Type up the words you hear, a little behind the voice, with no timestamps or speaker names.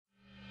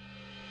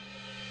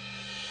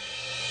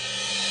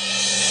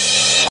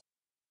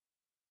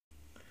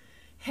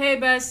Hey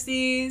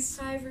besties.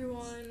 Hi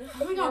everyone.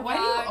 Oh my god, We're why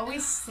do you back.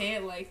 always say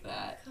it like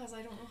that? Because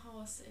I don't know how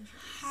else to introduce.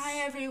 Hi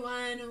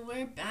everyone,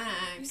 we're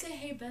back. You say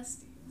hey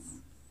besties.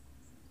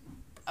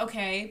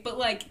 Okay, but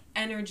like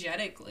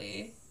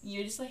energetically.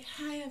 You're just like,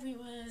 hi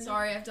everyone.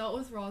 Sorry, I've dealt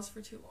with Roz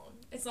for too long.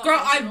 It's not Girl,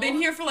 personal. I've been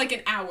here for like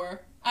an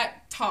hour.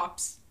 At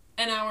tops.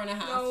 An hour and a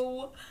half.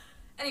 No.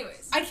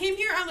 Anyways. I came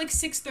here at like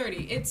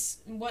 6:30. It's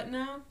what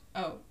now?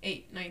 Oh,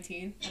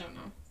 8:19. I don't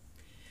know.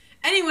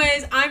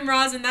 Anyways, I'm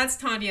Roz and that's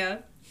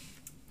Tanya.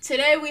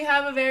 Today we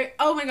have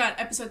oh my god,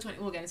 episode 20.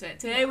 We'll get into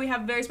it. Today we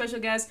have a very special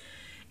guest.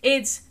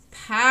 It's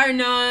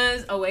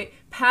Parnaz. Oh wait,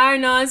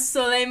 Parnaz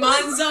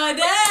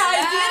Soleimanzadeh.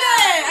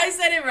 I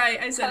said it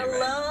right.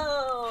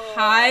 Hello.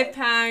 Hi,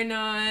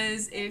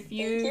 Parnaz. Thank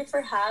you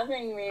for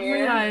having me. Oh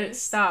my god,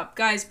 stop.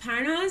 Guys,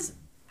 Parnaz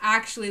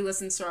actually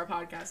listens to our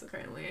podcast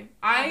apparently.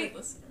 Avid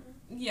listener.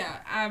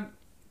 Yeah,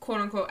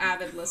 quote unquote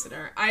avid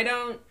listener. I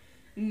don't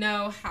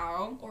know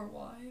how or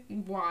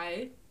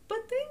why, but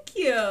thank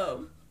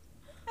you.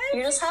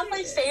 You just have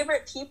my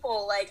favorite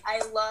people. Like,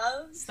 I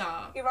love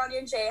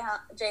Iranian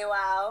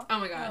J-Wow. Oh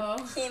my god.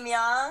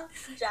 Kimia,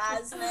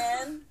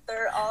 Jasmine.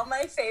 They're all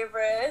my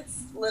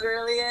favorites.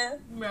 Literally.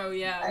 Bro,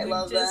 yeah. I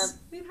love them.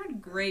 We've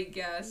had great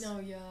guests. No,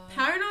 yeah.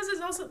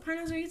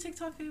 Parnaz, are you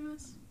TikTok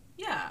famous?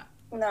 Yeah.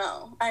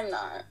 No, I'm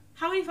not.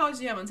 How many followers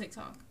do you have on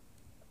TikTok?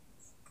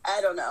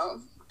 I don't know.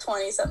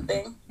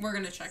 20-something. We're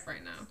gonna check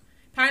right now.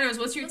 Parnaz,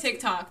 what's your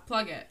TikTok?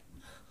 Plug it.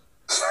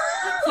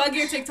 Plug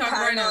your TikTok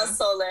right now.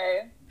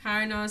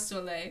 Parnaz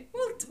Soleil.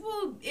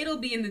 Well, it'll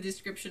be in the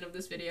description of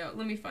this video.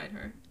 Let me find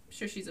her. I'm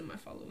sure she's in my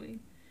following.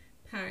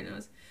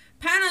 Parnaz,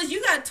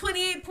 you got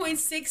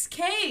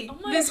 28.6K. Oh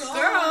my this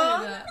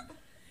god.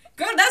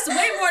 Girl, that's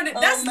way more than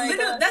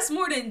that's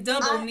more than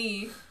double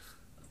me.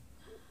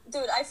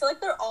 Dude, I feel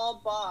like they're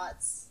all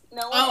bots.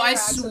 No one I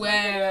interacts with my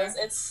swear. videos.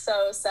 It's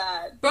so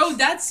sad. Bro,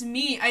 that's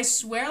me. I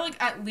swear, like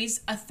at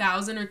least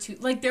 1,000 or 2.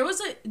 Like there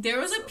was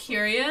a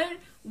period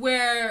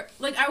where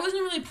like I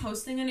wasn't really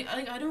posting any.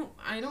 Like I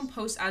don't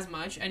post as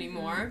much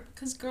anymore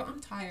because girl, I'm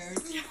tired.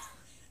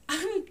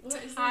 I'm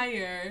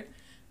tired.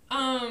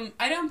 I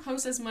don't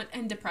post as much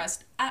and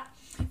depressed. I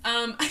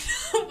don't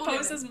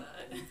post as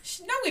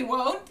much. No, we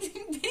won't,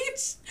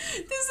 bitch.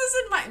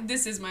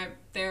 This is my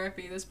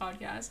therapy. This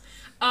podcast.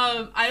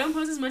 I don't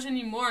post as much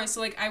anymore.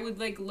 So like I would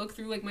like look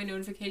through like my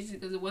notifications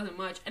because it wasn't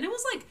much, and it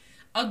was like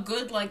a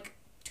good like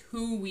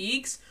 2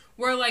 weeks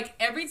where like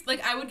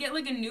I would get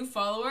like a new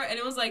follower and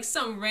it was like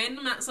some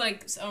random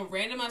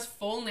ass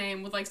full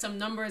name with like some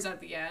numbers at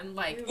the end,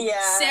 like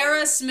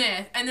Sarah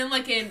Smith, and then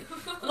like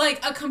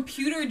like a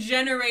computer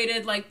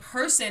generated like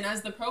person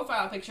as the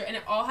profile picture, and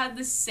it all had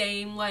the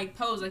same like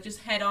pose, like just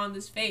head on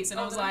this face, and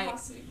I was like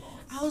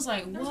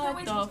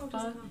what the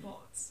fuck,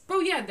 bro?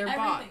 Yeah, they're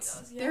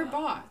bots. They're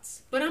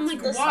bots, but I'm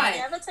like, why? Do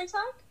you have a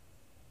TikTok?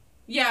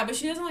 Yeah, but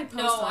she doesn't like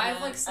post. No, on I have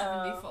it. like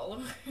 70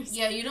 followers.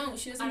 Yeah, you don't.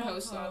 She doesn't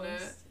post on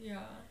it. Yeah.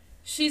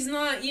 She's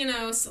not,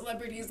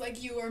 celebrities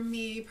like you or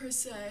me per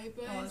se,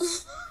 but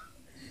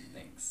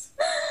thanks.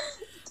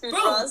 Dude, bro,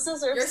 Roz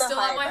deserves you're still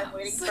at my I'm house.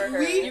 waiting for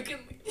her. You can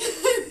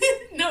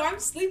leave. No, I'm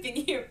sleeping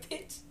here,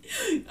 bitch.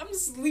 I'm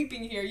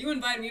sleeping here. You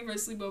invited me for a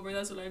sleepover.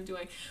 That's what I'm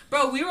doing,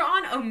 bro. We were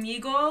on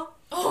Omegle.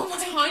 Oh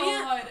my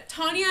god.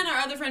 Tanya and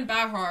our other friend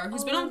Bahar,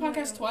 who's been on the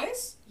podcast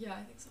twice. Yeah,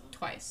 I think so.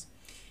 Twice.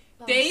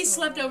 They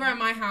slept over at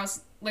my house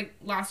like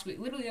last week,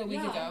 literally a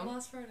week ago.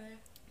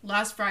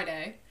 Last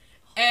Friday.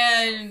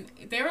 And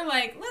they were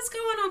like, let's go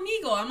on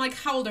Omegle. I'm like,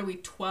 how old are we?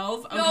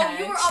 12? Okay. No,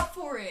 you were up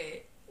for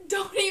it. Do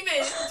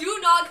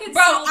not consider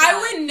Bro, that. I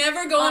would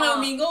never go on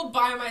Omegle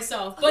by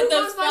myself. But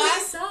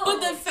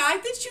the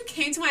fact that you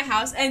came to my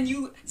house and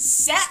you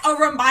set a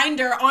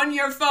reminder on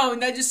your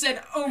phone that just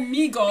said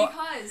Omegle.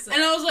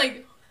 And I was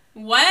like,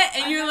 what?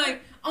 And you're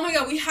like, oh my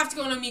god, we have to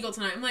go on Omegle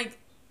tonight. I'm like,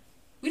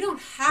 we don't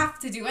have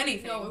to do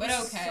anything, but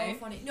okay. So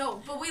funny.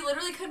 No, but we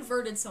literally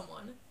converted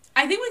someone.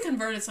 I think we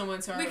converted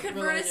someone to our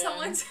religion.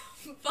 Someone to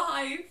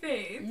Baha'i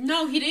faith.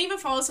 No, he didn't even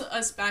follow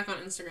us back on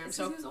Instagram,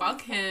 so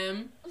fuck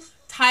him.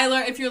 Tyler,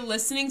 if you're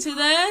listening to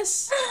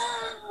this,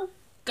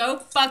 go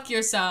fuck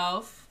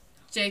yourself.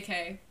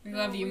 JK, we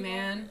love you,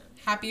 man.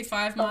 Happy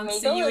 5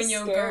 months to you and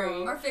your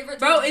girl. Our favorite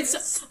bro,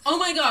 it's... Oh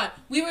my god.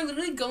 We were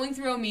literally going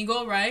through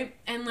Omegle, right?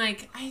 And,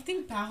 like, I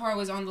think Bahar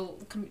was on the...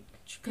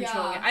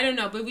 controlling it. I don't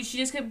know, but she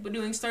just kept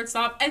doing start,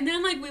 stop. And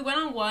then, like, we went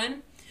on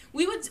one...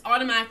 We would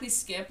automatically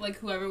skip, like,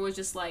 whoever was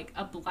just, like,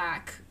 a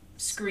black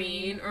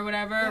screen or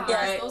whatever,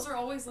 right? Those are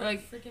always,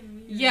 like freaking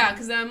weird. Yeah,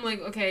 because I'm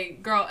like, okay,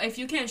 girl, if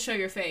you can't show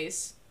your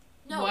face...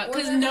 No, what?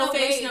 Because no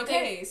face, no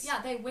case.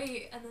 Yeah, they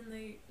wait, and then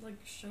they,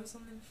 like, show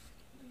something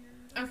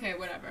weird. Okay,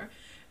 whatever.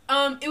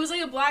 It was,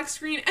 like, a black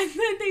screen, and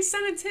then they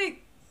sent a text...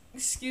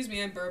 Excuse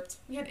me, I burped.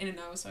 We had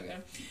In-N-Out, it was so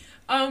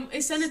good.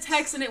 They sent a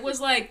text, and it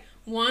was, like...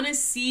 Want to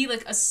see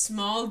like a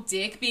small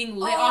dick being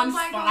lit on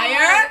fire,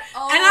 and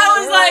I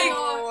was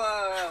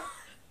like,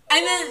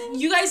 and then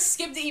you guys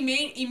skipped it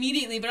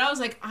immediately, but I was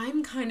like,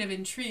 I'm kind of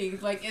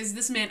intrigued. Like, is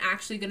this man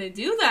actually gonna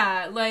do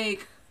that?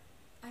 Like,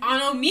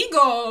 on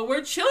Omegle,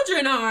 where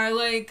children are.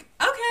 Like,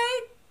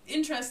 okay,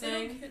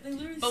 interesting,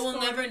 but we'll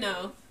never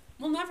know.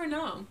 We'll never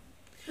know.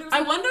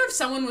 I wonder if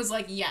someone was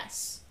like,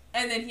 yes,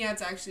 and then he had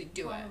to actually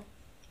do it.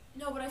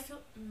 No, but I feel...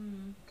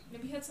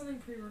 maybe he had something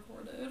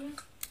pre-recorded.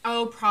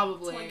 Oh,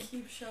 probably. To, like,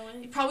 keep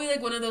showing. Probably,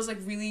 like, one of those, like,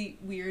 really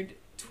weird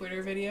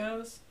Twitter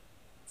videos.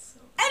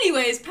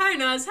 Anyways,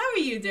 Parnaz, how are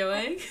you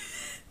doing?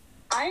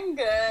 I'm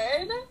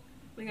good.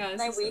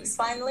 My week's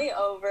finally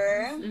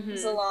over. It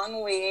was a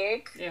long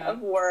week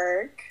of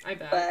work. I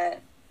bet.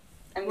 But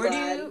I'm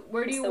glad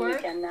where do you work?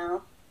 Weekend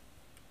now.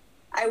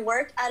 I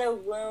work at a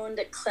wound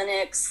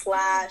clinic /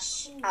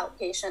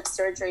 outpatient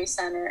surgery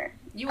center.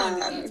 You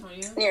want to do that,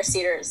 Tonya? Near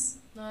Cedars.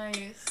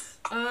 Nice.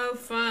 Oh,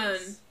 fun.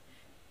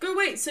 Girl,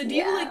 wait, so do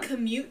you, like,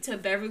 commute to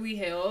Beverly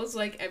Hills,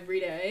 like, every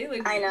day?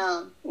 Like, I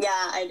know.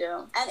 Yeah, I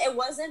do. And it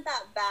wasn't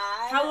that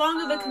bad. How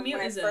long of a commute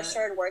is it? When I first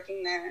started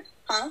working there.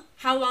 Huh?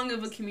 How long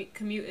of a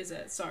commute is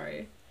it?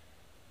 Sorry.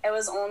 It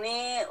was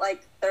only,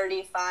 like,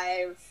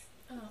 35,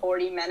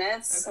 40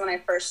 minutes when I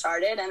first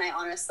started, and I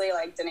honestly,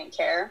 like, didn't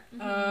care.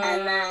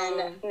 And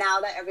then,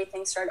 now that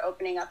everything started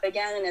opening up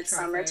again, and it's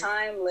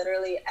summertime,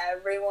 literally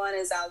everyone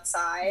is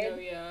outside.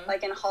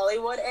 Like, in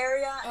Hollywood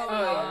area and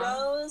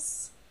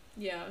Melrose.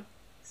 Yeah.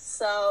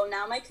 So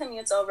now my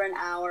commute's over an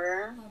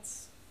hour.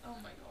 That's, oh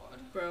my god.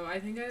 Bro, I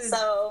think that's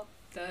sucky.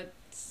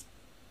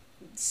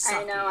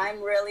 I know,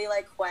 I'm really,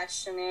 like,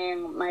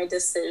 questioning my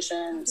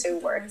decision to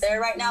work there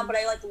right now, but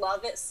I, like,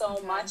 love it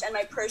so much, and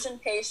my Persian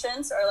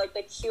patients are, like,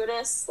 the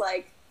cutest,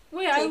 like,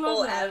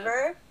 people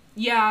ever.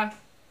 Yeah,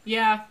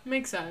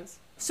 makes sense.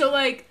 So,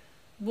 like,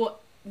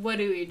 what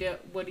do we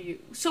do?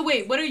 So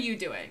wait, what are you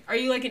doing? Are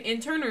you, like, an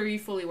intern, or are you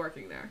fully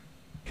working there?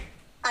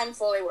 I'm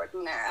fully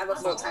working there. I have a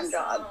full-time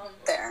job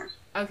there.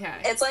 Okay.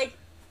 It's, like,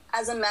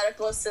 as a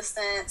medical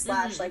assistant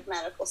 / like,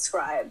 medical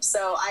scribe.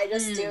 So I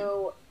just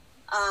do,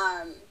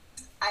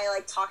 I,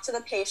 like, talk to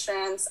the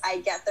patients, I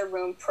get the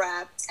room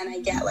prepped, and I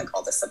get, like,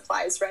 all the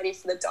supplies ready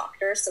for the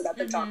doctor so that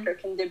the doctor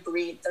can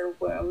debride their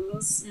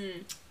wounds.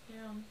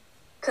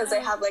 Because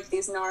they have, like,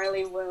 these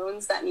gnarly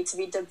wounds that need to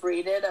be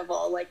debrided of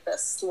all, like, the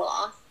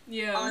slough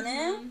on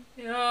it.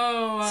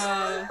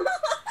 Oh,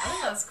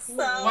 that's cool.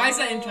 So why is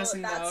that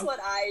interesting, that's what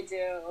I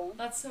do.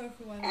 That's so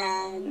cool.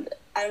 And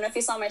I don't know if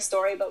you saw my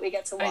story, but we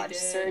get to watch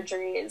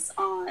surgeries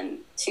on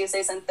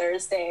Tuesdays and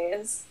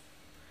Thursdays.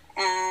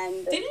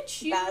 And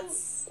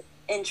that's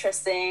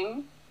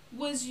interesting.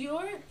 Was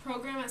your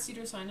program at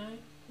Cedars-Sinai?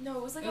 No,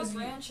 it was like a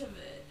branch of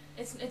it.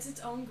 It's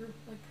its own group,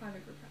 like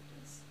private group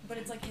practice. But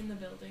it's like in the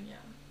building,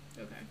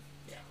 yeah. Okay.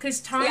 Yeah.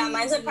 Cause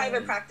mine's a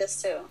private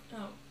practice too.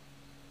 Oh.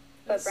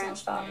 But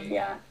branched off,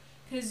 yeah.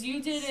 Cause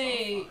you did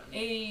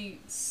a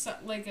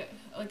summer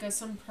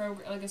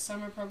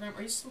program.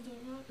 Are you still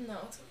doing that? No,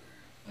 it's over.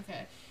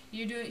 Okay.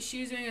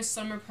 She was doing a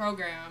summer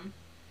program,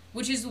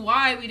 which is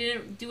why we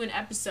didn't do an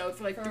episode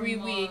for like 3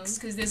 weeks,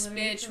 because this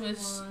bitch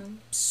was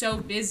so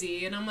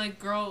busy, and I'm like,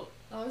 girl,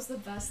 that was the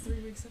best 3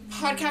 weeks of my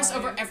podcast life.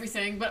 over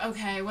everything, but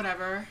okay,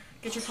 whatever.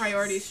 Get your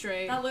priorities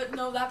straight.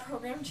 That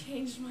program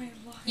changed my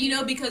life. You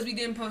know, because we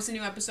didn't post a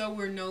new episode,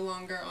 we're no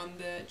longer on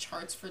the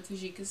charts for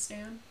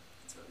Tajikistan.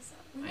 That's really sad.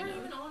 We weren't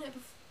even on it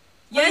before.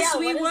 Yes,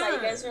 we were. You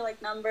guys were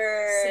like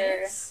number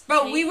 6.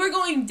 Bro, 8. We were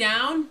going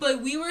down,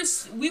 but we were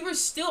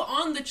still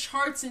on the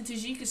charts in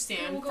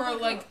Tajikistan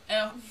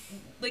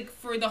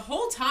for the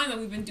whole time that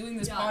we've been doing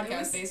this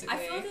podcast, basically. I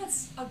feel like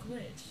that's a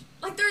glitch.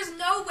 Like, there's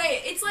no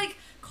way. It's like,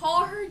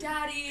 Call Her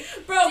Daddy,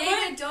 bro,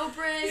 David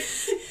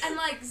Dobrik, and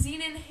like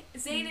Zayn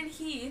and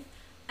Heath,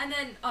 and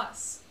then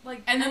us.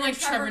 And then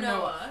Trevor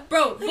Noah.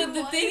 Bro, but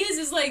the thing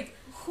is like,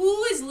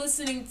 who is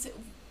listening to...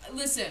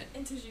 Listen,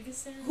 in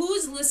Tajikistan,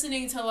 who's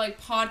listening to like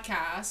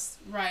podcasts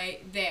right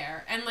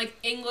there, and like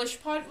English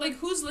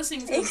who's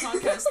listening to a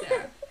podcast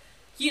there?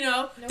 You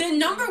know, the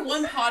number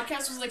one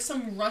podcast was like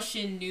some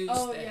Russian news thing.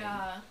 Oh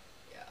yeah.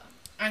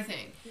 I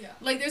think. Yeah.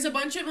 Like there's a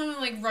bunch of them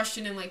in like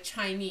Russian and like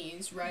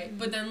Chinese, right? Mm-hmm.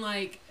 But then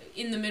like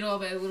in the middle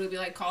of it would be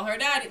like Call Her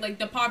Daddy, like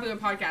the popular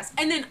podcast,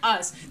 and then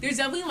us. There's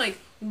definitely like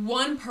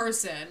one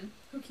person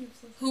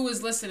who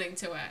was listening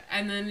to it,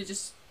 and then it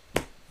just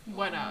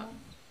went up.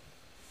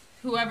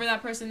 Whoever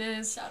that person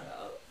is, shout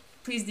out.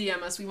 Please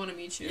DM us. We want to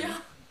meet you.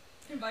 Yeah.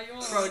 Invite you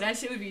on. Bro, that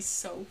shit would be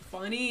so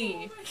funny.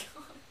 Oh my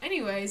god.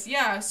 Anyways,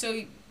 yeah.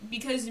 So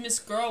because Miss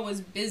Girl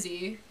was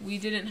busy, we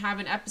didn't have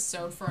an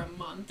episode for a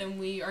month, and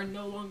we are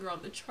no longer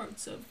on the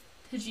charts of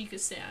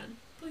Tajikistan.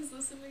 Please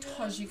listen again.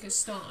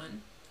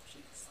 Tajikistan.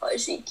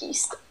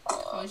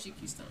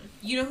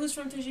 You know who's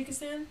from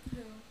Tajikistan? Who?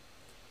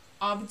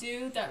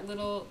 Abdu, the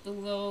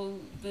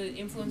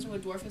influencer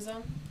with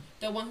dwarfism,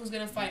 the one who's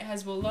gonna fight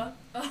Hezbollah.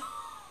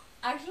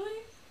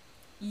 Actually?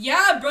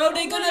 Yeah, bro,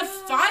 they're gonna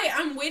fight.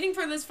 I'm waiting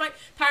for this fight.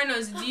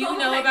 Parnos, do you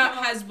know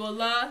about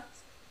Hezbollah?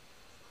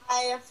 I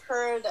have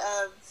heard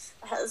of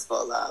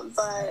Hezbollah,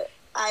 but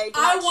I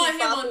want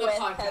him on the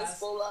podcast.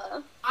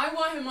 Hezbollah. I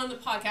want him on the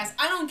podcast.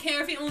 I don't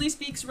care if he only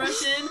speaks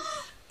Russian.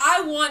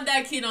 I want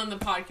that kid on the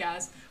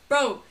podcast.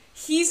 Bro,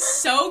 he's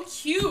so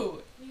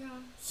cute. Yeah.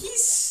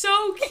 He's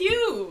so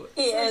cute.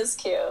 He is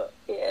cute.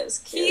 He is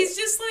cute. He's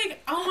just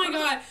like, oh my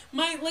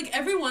god,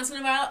 every once in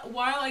a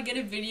while I get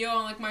a video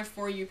on like my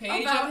For You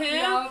page of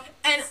him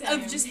and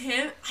same. of just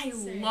him. I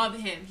love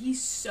him.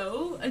 He's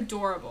so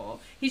adorable.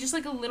 He's just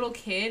like a little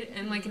kid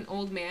and like an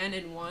old man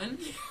in one,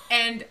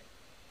 and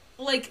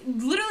like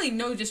literally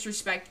no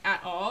disrespect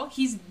at all.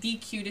 He's the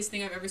cutest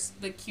kid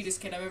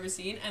I've ever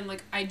seen, and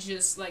like I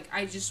just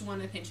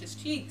want to pinch his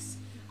cheeks.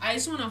 I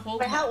just want to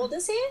hold him. How old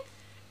is he?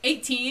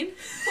 18.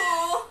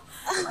 Oh,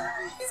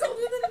 he's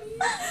older than me.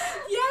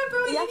 Yeah, bro,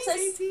 I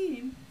think he's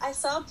 18. I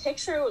saw a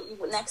picture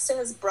next to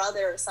his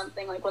brother or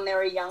something, like when they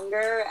were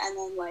younger, and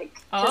then like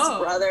his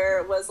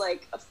brother was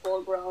like a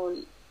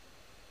full-grown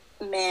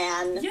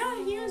man.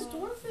 Yeah, he has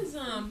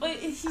dwarfism, but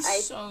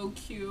he's so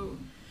cute.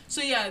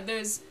 So yeah,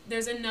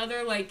 there's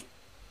another like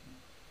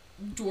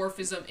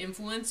dwarfism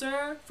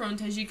influencer from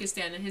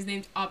Tajikistan, and his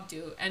name's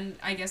Abdu, and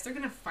I guess they're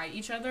gonna fight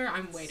each other.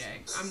 I'm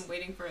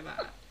waiting for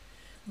that.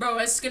 Bro,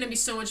 it's gonna be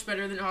so much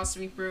better than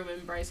Austin Broom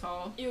and Bryce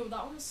Hall. Ew,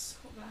 that one was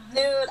so bad.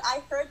 Dude,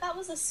 I heard that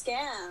was a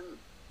scam.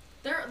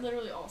 They're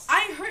literally all.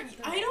 I heard.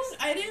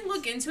 I didn't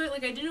look into it.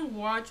 Like I didn't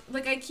watch.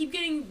 Like I keep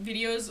getting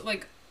videos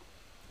like.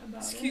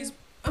 About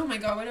Oh my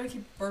god! Why do I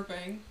keep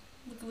burping?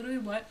 Like literally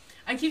what?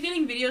 I keep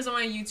getting videos on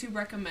my YouTube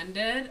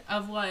recommended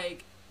of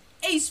like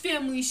Ace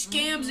Family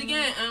scams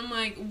again. And I'm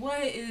like,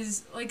 what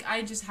is like?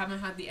 I just haven't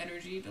had the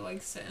energy to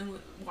like sit and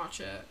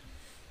watch it.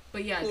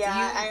 But yeah.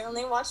 Yeah, I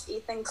only watched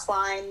Ethan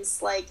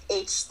Klein's like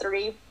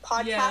H3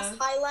 podcast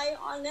highlight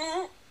on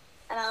it,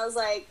 and I was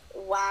like,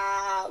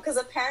 wow, because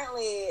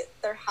apparently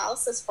their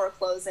house is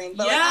foreclosing.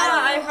 But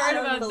I heard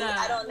about that.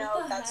 I don't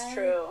know if that's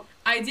true.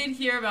 I did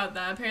hear about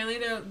that. Apparently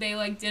they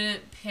like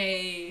didn't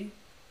pay.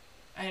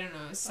 I don't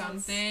know,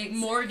 something.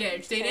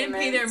 Mortgage. They didn't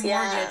pay their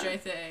mortgage, I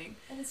think.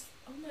 And it's,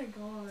 oh my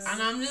god.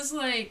 And I'm just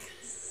like,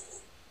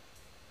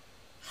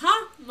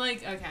 huh?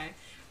 Like, okay.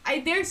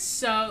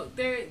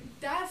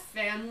 That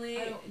family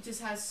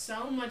just has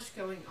so much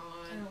going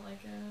on. I don't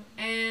like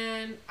it.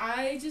 And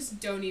I just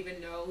don't even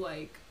know,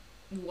 like,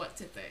 what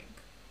to think.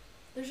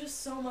 There's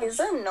just so much. He's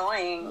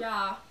annoying.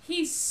 Yeah.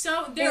 He's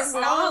not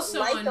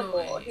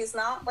likable. He's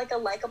not like a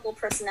likable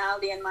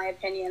personality in my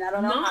opinion. I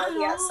don't know how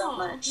he has so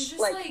much. He's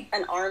just like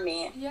an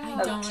army of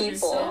people. He's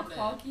so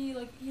cocky.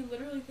 Like he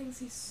literally thinks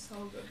he's so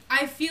good.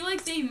 I feel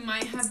like they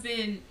might have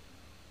been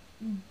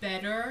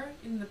better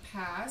in the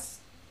past.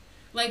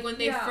 Like when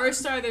they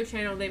first started their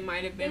channel, they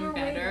might have been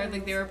better.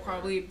 Like they were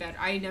probably better.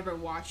 I never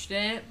watched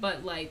it,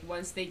 but like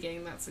once they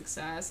gained that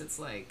success, it's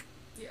like.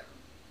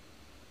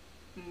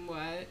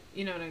 What?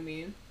 You know what I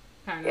mean?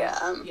 Kind of.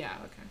 Yeah. Yeah,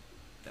 okay.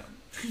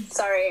 So.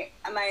 Sorry,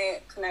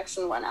 my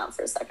connection went out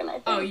for a second, I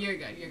think. Oh, you're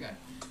good.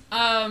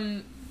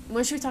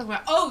 What should we talk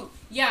about? Oh,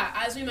 yeah,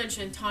 as we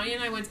mentioned, Tanya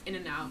and I went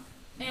In-N-Out.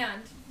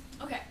 And,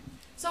 okay.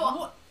 So,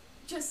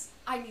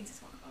 I need to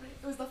talk about it.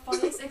 It was the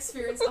funniest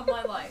experience of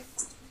my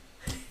life.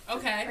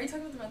 Okay. Are you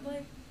talking about the red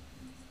light?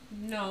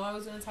 No, I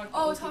was going to talk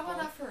about talk about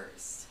that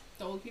first.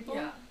 The old people?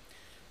 Yeah.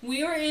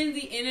 We were in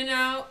the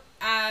In-N-Out.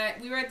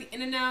 We were at the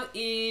In-N-Out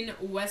in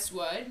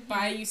Westwood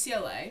by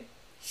UCLA.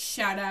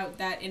 Shout out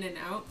that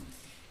In-N-Out.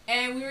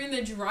 And we were in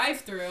the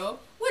drive-thru,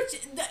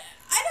 which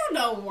I don't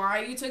know why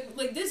you took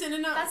like this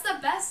In-N-Out. That's the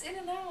best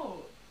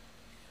In-N-Out.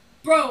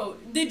 Bro,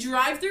 the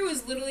drive-thru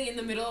is literally in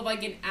the middle of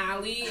like an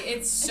alley.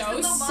 It's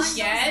so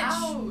sketch.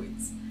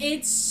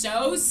 It's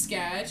so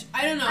sketch.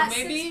 I don't know. At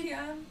maybe. 6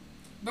 p.m.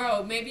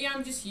 Bro, maybe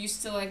I'm just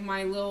used to like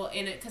my little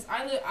because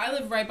I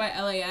live right by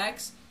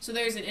LAX, so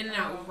there's an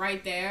In-N-Out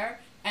right there.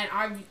 And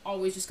I've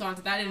always just gone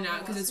to that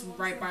In-N-Out because it's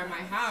right by my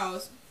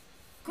house.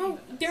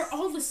 Girl, they're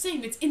all the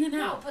same. It's In-N-Out.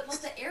 No, but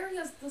like the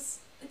area's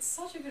it's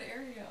such a good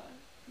area.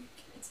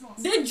 It's not.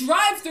 The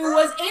drive-thru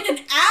was in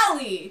an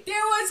alley. There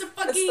was a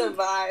fucking. It's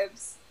the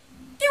vibes.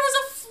 There was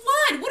a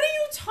flood. What are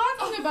you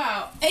talking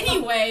about?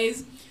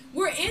 Anyways,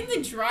 we're in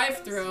the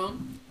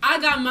drive-thru.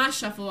 I got my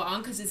shuffle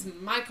on because it's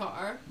my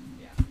car.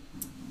 Yeah.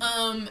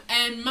 And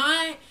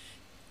I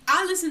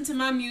listen to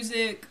my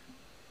music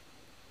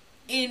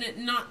in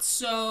not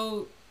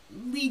so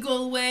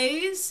legal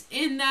ways,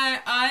 in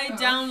that I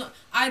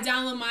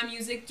download my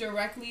music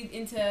directly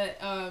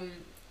into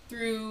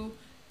through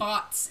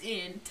bots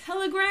in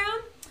Telegram.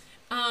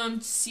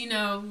 Just,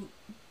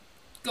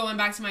 going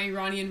back to my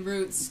Iranian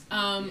roots.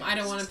 I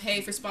don't want to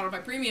pay for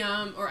Spotify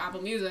Premium or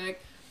Apple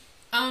Music.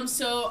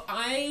 So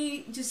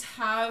I just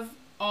have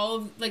all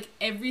of like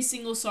every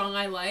single song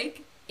I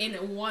like in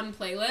one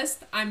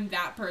playlist. I'm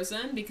that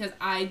person because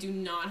I do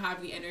not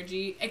have the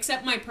energy,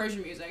 except my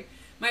Persian music.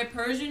 My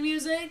Persian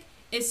music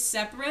is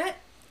separate,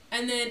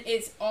 and then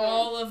it's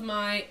all of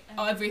my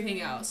everything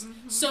else.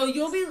 Mm-hmm. So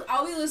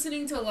I'll be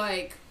listening to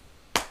like,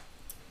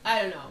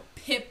 I don't know,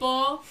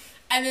 Pitbull,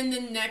 and then the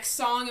next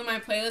song in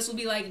my playlist will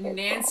be like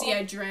Nancy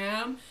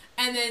Idram,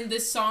 and then the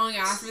song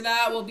after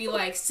that will be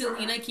like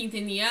Selena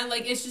Quintanilla.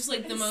 Like it's just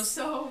like the most.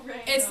 So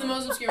random. It's the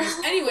most obscure.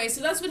 Anyway,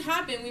 so that's what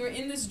happened. We were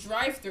in this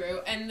drive-through,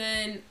 and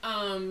then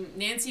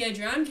Nancy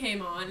Adrian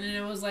came on, and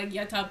it was like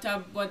Ya Tub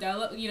Tub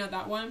Wadella, you know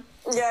that one.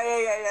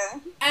 Yeah.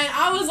 And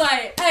I was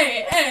like,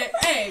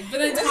 hey. But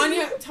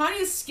then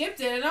Tanya skipped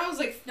it, and I was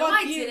like, fuck no,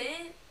 I you.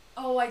 didn't.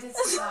 Oh, I did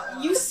see that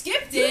one. You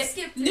skipped You it.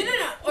 skipped No.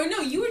 it. Or no,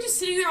 you were just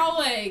sitting there all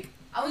like,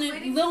 I was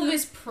waiting Little for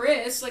Miss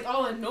Priss, like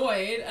all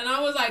annoyed, and I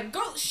was like,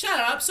 "Go, shut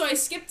up!" So I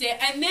skipped it,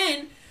 and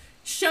then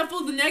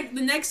shuffled the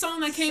next song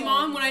that came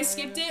on when I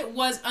skipped it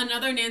was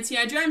another Nancy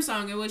Adrian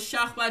song. It was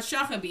Shahbaz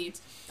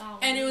Shahabit,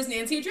 and it was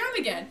Nancy Adrian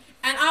again,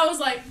 and I was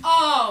like,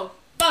 "Oh,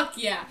 fuck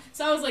yeah!"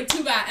 So I was like,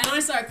 "Too bad," and I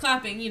started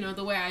clapping, you know,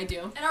 the way I do.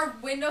 And our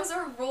windows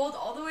are rolled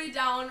all the way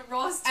down.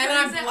 Ross and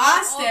turns I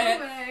blast all it,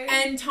 the way.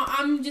 and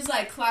I'm just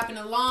like clapping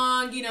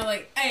along, you know,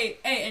 like hey,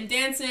 and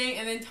dancing,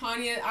 and then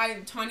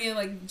Tanya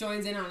like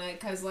joins in on it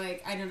because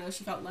like I don't know,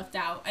 she felt left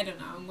out. I don't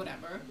know,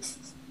 whatever.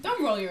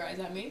 Don't roll your eyes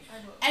at me.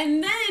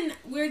 And then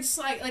we're just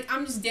like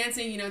I'm just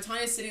dancing, you know.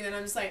 Tanya's sitting there, and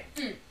I'm just like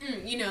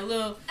you know,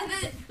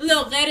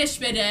 little reddish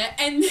bit,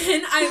 and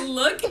then I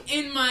look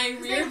in my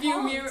rear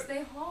view mirror.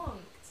 They honked.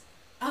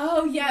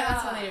 Oh yeah,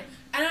 that's how they do.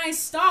 And I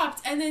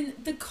stopped, and then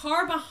the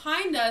car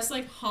behind us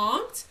like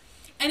honked,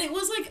 and it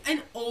was like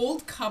an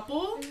old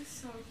couple. It was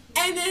so cute.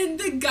 And then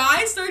the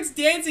guy starts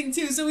dancing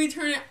too, so we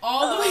turn it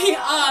all the way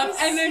up,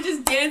 and they're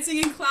just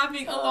dancing and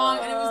clapping along,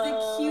 and it was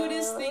the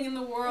cutest thing in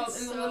the world.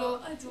 It's and the so little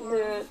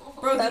adorable.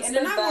 bro, the That's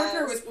internet the worker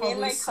best. was probably Me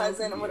and my so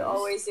cousin would confused.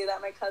 always do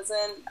that. My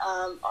cousin,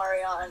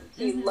 Ariane,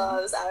 he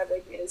loves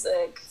Arabic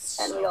music,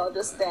 and we all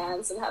just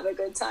dance and have a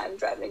good time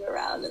driving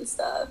around and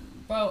stuff.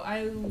 Bro, I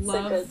It's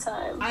a good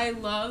time. I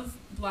love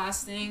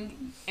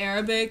blasting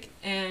Arabic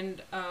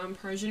and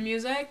Persian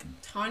music.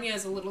 Tanya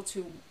is a little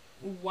too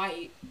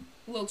whitewashed.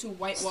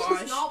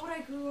 It's not what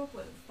I grew up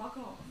with. Fuck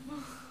off.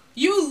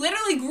 You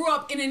literally grew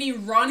up in an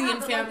Iranian Yeah,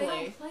 but, like, family.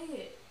 they don't play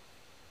it.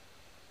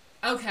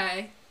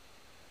 Okay.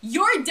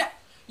 Your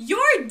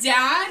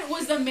dad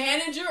was the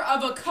manager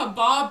of a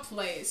kebab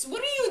place.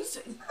 What are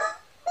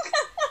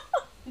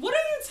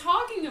you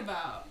talking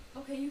about?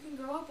 Okay, you can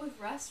grow up with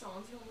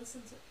restaurants. You don't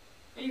listen to.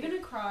 Are you gonna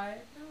cry?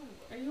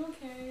 No. Are you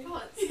okay?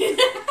 What?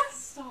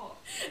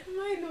 Stop. Am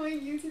I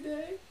annoying you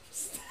today?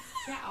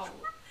 Get out.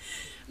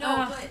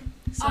 No, but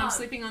So I'm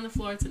sleeping on the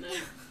floor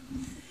tonight.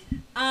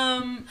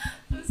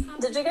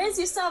 Did you guys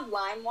used to have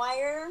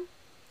LimeWire?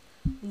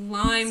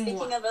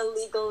 Speaking of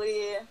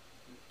illegally,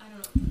 I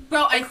don't know.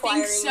 Bro, I think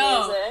acquiring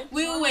so. music.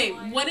 Wait.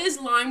 LimeWire. What is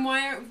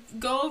LimeWire?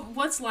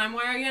 What's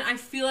LimeWire again? I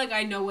feel like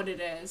I know what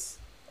it is.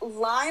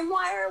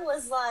 LimeWire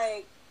was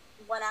like,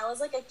 when I was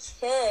like a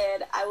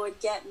kid, I would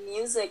get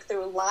music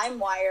through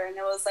LimeWire, and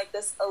it was like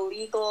this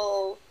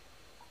illegal.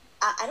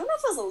 I don't know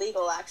if it was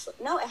illegal actually.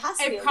 No, it has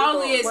to be. It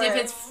probably is. where- If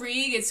it's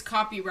free, it's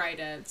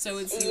copyrighted, so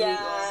it's illegal.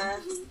 Yeah.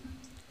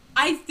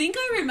 I think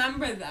I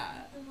remember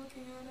that. I'm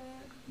looking at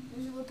it.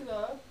 Did you look it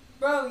up?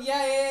 Bro,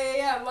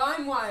 yeah.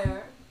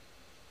 LimeWire.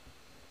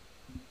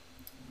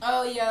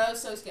 Oh yeah, that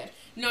was so sketchy.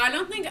 No, I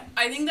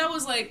think that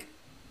was like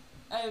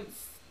a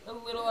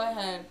little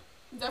ahead.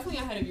 Definitely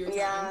ahead of your time.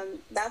 Yeah,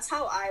 that's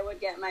how I would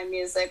get my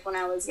music when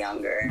I was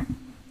younger.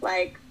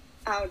 Like,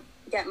 I would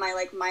get my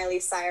like Miley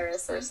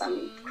Cyrus or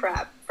some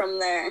crap from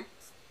there.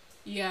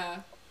 Yeah.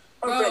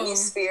 Or Bro. Britney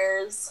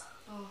Spears.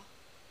 Oh,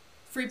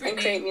 Free And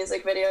create Britney.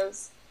 music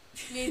videos.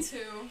 me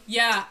too.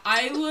 Yeah,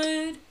 I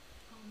don't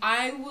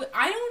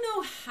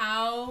know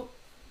how,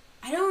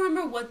 I don't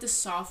remember what the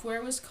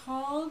software was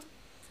called,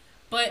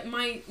 but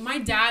my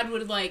dad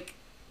would like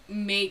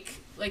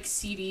make like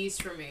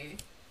CDs for me.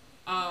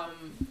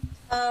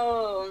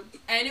 Oh.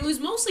 And it was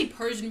mostly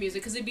Persian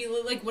music because it'd be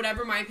like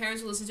whatever my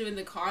parents would listen to in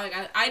the car.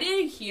 Like I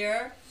didn't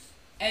hear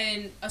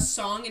a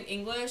song in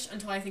English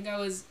until I think I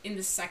was in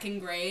the 2nd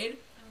grade.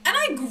 And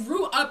I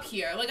grew up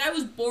here. Like I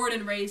was born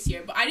and raised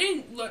here, but I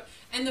didn't learn.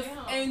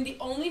 And the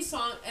only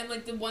song and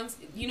like the ones,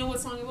 you know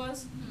what song it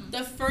was?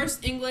 The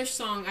first English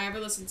song I ever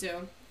listened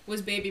to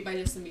was "Baby" by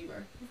Justin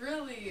Bieber.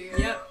 Really?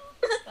 Yep.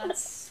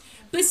 That's.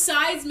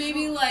 Besides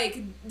maybe like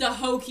the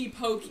hokey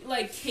pokey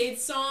like kid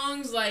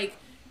songs like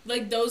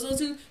those little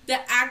tunes. The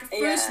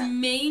first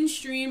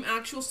mainstream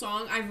actual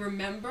song I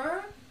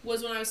remember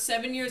was when I was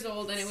 7 years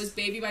old, and it was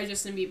 "Baby" by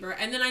Justin Bieber.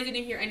 And then I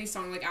didn't hear any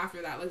song like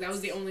after that. Like that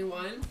was the only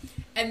one.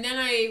 And then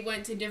I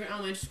went to different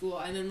elementary school,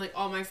 and then like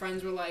all my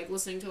friends were like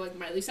listening to like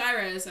Miley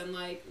Cyrus and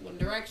like One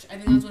Direction. I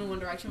think that's when One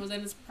Direction was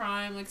in its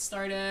prime, like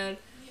started.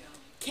 Yeah.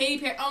 Katy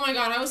Perry. Oh my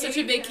god, I was such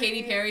a big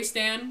Katy Perry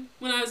stan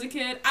when I was a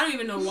kid. I don't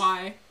even know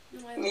why.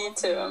 No, I Me love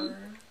too. her.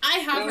 I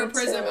have her Me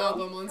Prism too.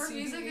 album on Her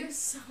CD. music is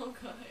so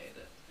good.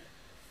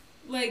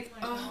 Like,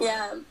 Oh my God.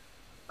 Yeah.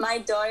 My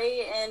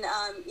doi in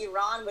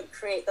Iran would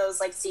create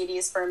those like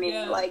CDs for me,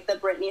 Yeah. like the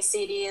Britney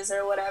CDs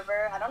or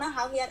whatever. I don't know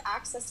how he had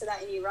access to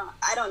that in Iran.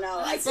 I don't know.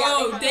 Like,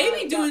 Bro, they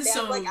be doing they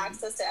have like some-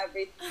 access to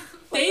every like,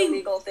 They-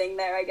 illegal thing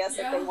there, I guess, if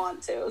Yeah. they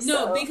want to. No,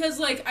 so. because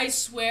like I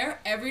swear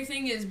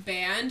everything is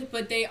banned,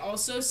 but they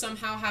also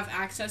somehow have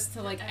access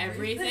to like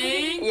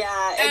everything.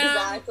 Yeah, And-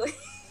 exactly.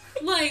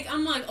 Like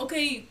I'm like,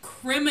 okay,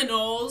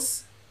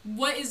 criminals,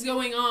 what is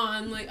going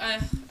on. Like, I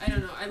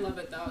don't know. I love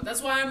it, though.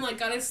 That's why I'm, like,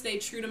 gotta stay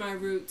true to my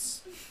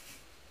roots.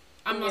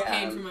 I'm not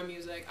paying for my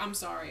music. I'm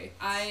sorry.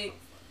 I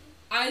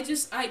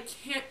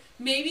can't.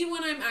 Maybe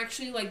when I'm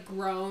actually, like,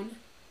 grown,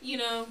 you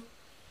know?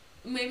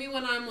 Maybe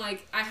when I'm,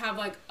 like, I have,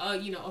 like,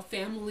 a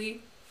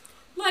family.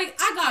 Like,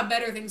 I got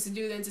better things to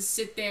do than to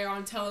sit there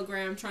on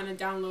Telegram trying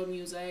to download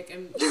music.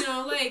 And, you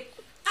know, like,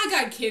 I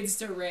got kids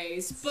to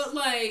raise. But,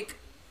 like,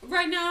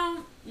 right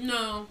now,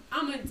 no.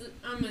 I'm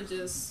gonna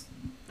just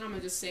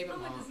save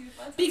them all.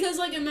 Because,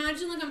 like,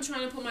 imagine, like, I'm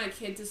trying to put my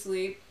kid to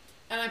sleep.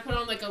 And I put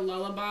on, like, a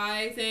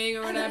lullaby thing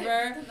or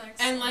whatever.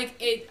 And, like,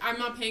 I'm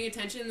not paying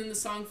attention. And then the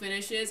song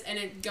finishes. And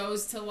it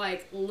goes to,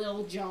 like,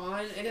 Lil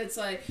Jon. And it's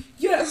like,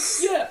 yeah.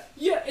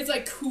 It's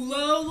like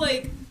Kulo.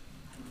 Like,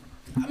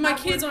 my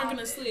kids aren't going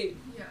to sleep.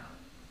 Yeah.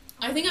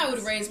 I think I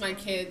would raise my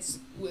kids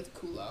with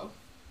Kulo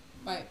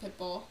by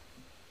Pitbull.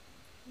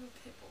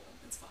 Pitbull.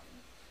 It's fun.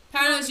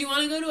 Panos, you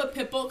want to go to a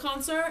Pitbull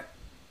concert?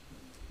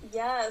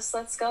 Yes,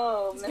 let's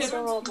go.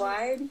 Mr.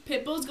 Worldwide.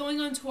 Pitbull's going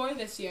on tour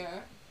this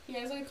year. He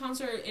has, like, a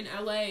concert in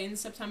LA in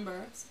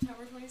September.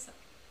 September 27th.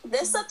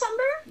 This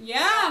September?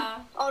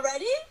 Yeah.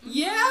 Already?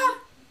 Yeah.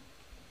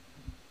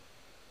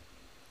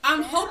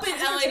 I'm hoping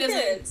LA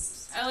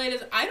doesn't.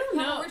 I don't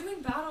know. We're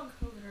doing bad on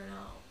COVID right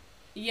now.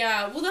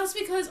 Yeah, well, that's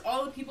because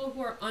all the people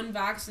who are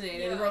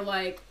unvaccinated were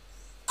like,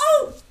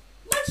 oh,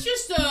 let's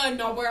just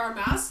not wear our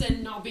masks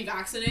and not be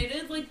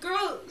vaccinated. Like,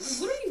 girl,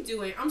 what are you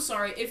doing? I'm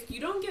sorry. If you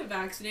don't get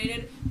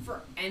vaccinated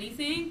for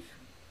anything,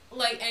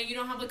 like, and you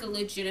don't have, like, a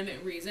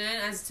legitimate reason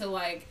as to,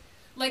 like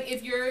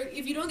if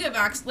you don't get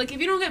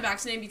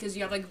vaccinated because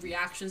you have, like,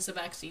 reactions to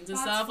vaccines and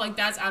stuff, like,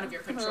 that's out of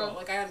your control.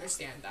 Like, I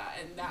understand that,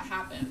 and that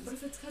happens. But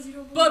if it's because you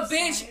don't But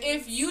bitch,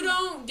 if you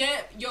don't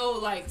get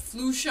like,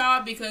 flu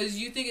shot because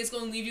you think it's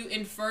gonna leave you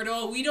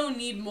infertile, we don't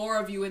need more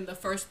of you in the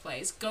first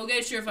place. Go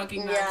get your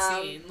fucking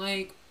vaccine.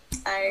 Like,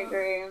 I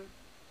agree.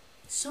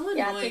 So annoying.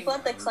 Yeah, people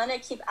at the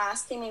clinic keep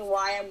asking me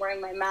why I'm wearing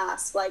my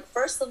mask. Like,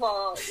 first of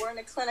all, we're in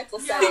a clinical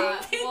setting.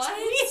 What? We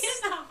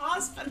in the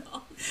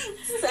hospital.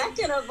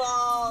 Second of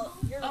all,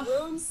 your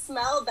rooms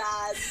smell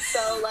bad,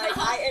 so, like,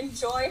 I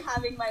enjoy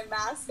having my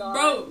mask on.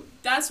 Bro,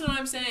 that's what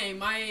I'm saying.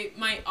 My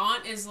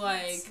aunt is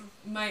like,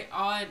 my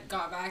aunt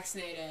got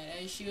vaccinated,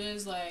 and she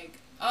was like,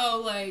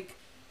 oh, like,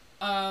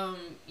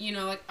 you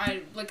know,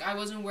 like I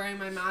wasn't wearing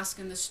my mask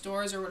in the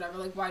stores or whatever.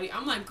 Like, why do you?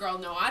 I'm like, girl,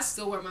 no, I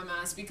still wear my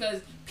mask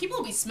because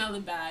people be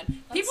smelling bad.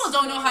 People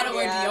don't know how to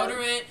wear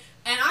deodorant,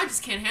 and I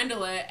just can't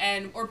handle it.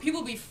 Or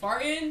people be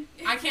farting.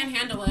 I can't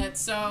handle it.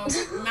 So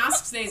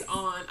mask stays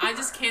on. I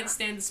just can't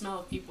stand the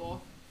smell of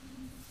people.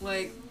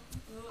 Like,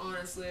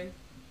 honestly.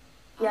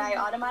 Yeah, I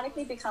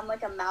automatically become,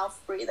 like, a mouth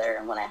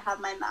breather when I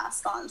have my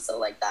mask on, so,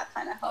 like, that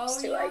kind of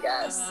helps too, I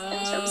guess,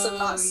 in terms of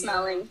not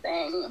smelling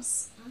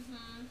things.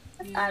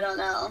 I don't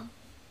know.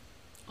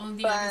 Only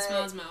thing I can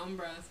smell is my own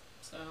breath.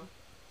 So,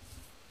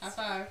 high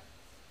five.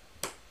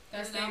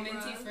 That's the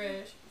minty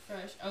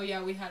fresh. Oh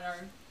yeah, we had our.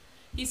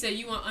 He said,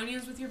 "You want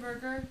onions with your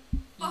burger?"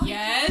 Oh,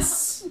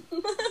 yes.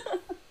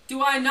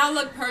 Do I not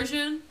look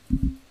Persian?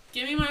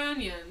 Give me my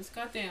onions.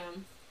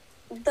 Goddamn.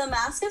 The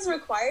mask is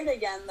required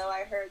again, though,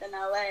 I heard, in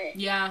LA.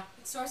 Yeah.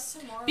 It starts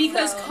tomorrow.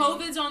 Because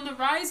COVID's on the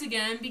rise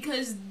again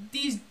because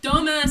these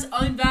dumbass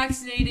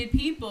unvaccinated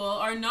people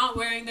are not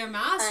wearing their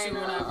masks or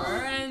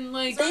whatever. And,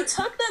 like... They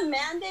took the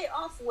mandate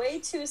off way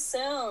too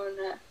soon.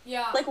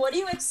 Yeah. Like, what do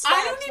you expect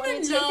I don't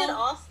even know. Take it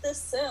off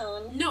this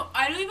soon? No,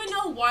 I don't even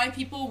know why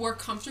people were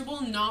comfortable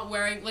not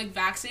wearing... Like,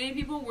 vaccinated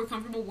people were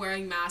comfortable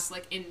wearing masks,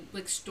 like, in,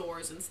 like,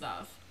 stores and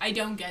stuff. I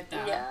don't get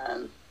that.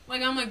 Yeah.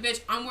 Like, I'm like,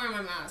 bitch, I'm wearing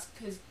my mask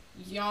because...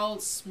 Y'all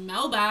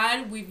smell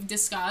bad, we've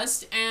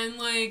discussed, and,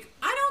 like,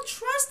 I don't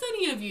trust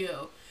any of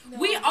you. No,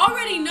 we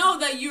already know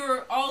that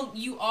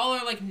you all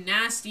are, like,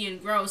 nasty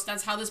and gross.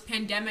 That's how this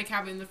pandemic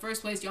happened in the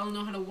first place. Y'all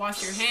know how to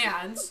wash your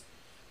hands.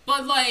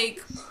 But,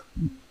 like,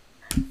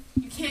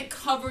 you can't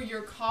cover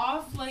your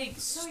cough, like,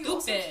 stupid. You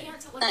also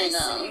can't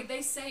like,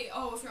 they say,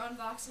 oh, if you're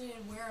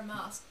unvaccinated, wear a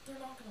mask. They're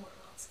not gonna wear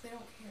a mask. They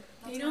don't care.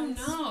 That's they don't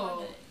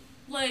know.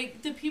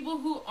 Like, the people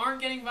who aren't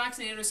getting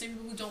vaccinated are the same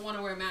people who don't want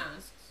to wear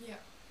masks. Yeah.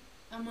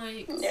 I'm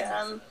like,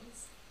 yeah.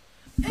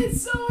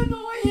 It's so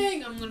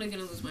annoying. I'm gonna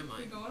lose my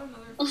mind. Go on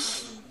another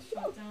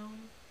shutdown.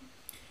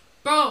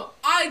 Bro,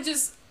 I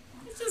just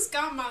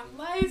got my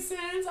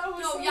license. I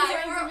was so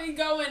ready to be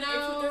going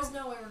out. There's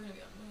no way we're gonna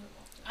be on another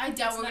lockdown. I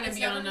doubt we're gonna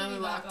be on another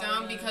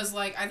lockdown because,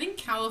 like, I think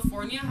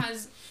California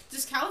has.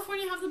 Does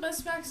California have the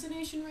best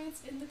vaccination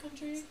rates in the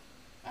country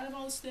out of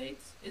all the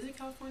states? Is it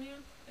California?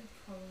 It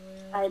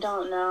probably is. I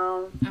don't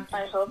know.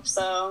 Okay. I hope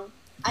so.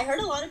 I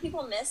heard a lot of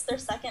people missed their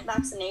second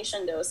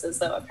vaccination doses,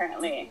 though,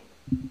 apparently.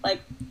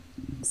 Like,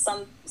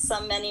 some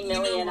many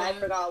million, I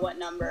forgot what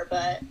number,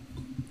 but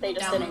they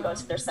just didn't go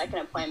to their second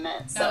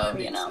appointment, so,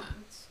 you know.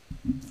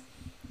 Sense.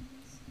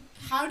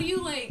 How do you,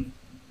 like...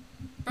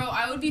 Bro,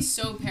 I would be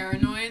so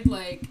paranoid,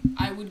 like,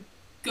 I would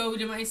go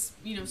to my,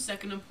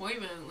 second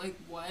appointment. Like,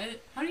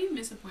 what? How do you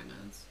miss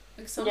appointments?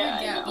 Like, some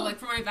I get, but, like,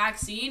 for my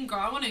vaccine, girl,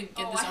 I want to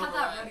get this over with.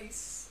 I had that ready.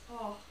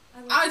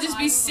 I would just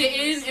be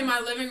sitting in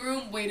my living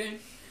room waiting.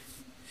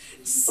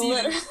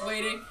 Seated,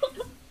 waiting.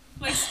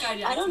 Like Sky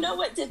Jackson. I don't know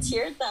what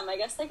deterred them. I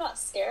guess they got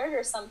scared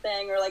or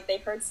something, or like they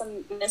heard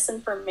some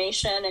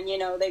misinformation and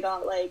they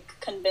got like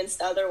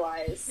convinced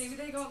otherwise. Maybe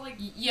they got like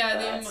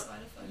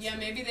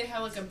maybe they had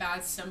like a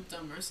bad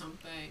symptom or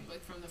something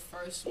like from the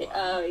first one.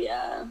 Oh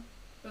yeah.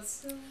 But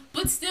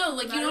still,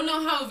 like you don't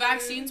know how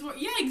vaccines work.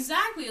 Yeah,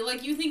 exactly.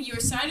 Like you think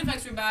your side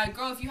effects were bad,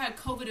 girl. If you had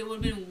COVID, it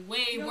would have been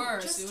way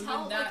worse. It would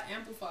have been that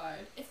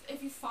amplified.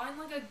 If you find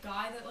like a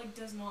guy that like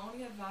does not want to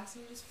get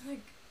vaccinated, just be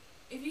like,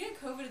 if you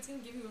get COVID, it's gonna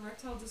give you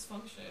erectile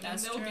dysfunction.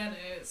 That's and they'll true. get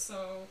it.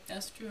 So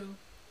that's true.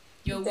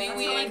 Yo, we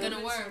ain't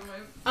gonna work.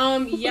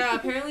 Yeah,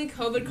 apparently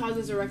COVID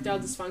causes erectile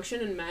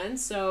dysfunction in men.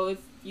 So if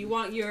you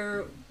want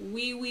your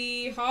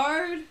wee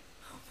hard,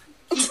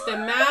 keep the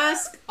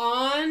mask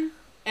on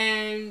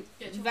and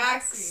get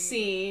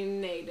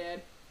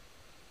vaccinated.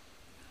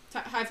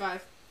 High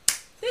five.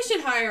 They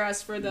should hire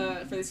us for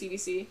the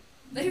CDC.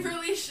 They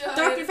really should.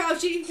 Dr.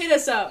 Fauci, hit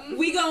us up. Mm-hmm.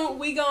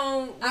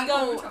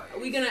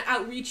 We gonna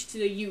outreach to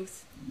the youth.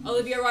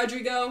 Olivia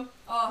Rodrigo.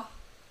 Oh.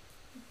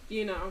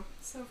 You know.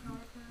 So proud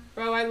of her.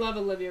 Bro, I love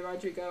Olivia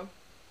Rodrigo.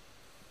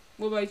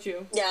 What about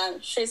you? Yeah,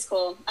 she's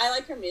cool. I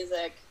like her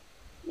music.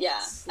 Yeah,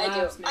 Slaps, I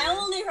do. man. I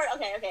only heard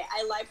okay.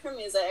 I like her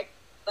music,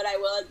 but I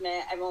will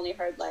admit I've only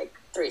heard like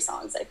 3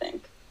 songs, I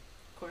think.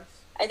 Of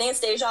course. I think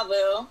it's Deja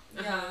Vu.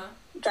 Yeah.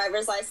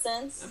 Driver's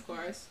License. Of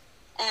course.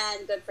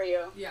 And Good For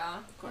You. Yeah.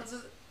 Of course.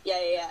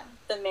 Yeah.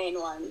 The main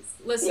ones.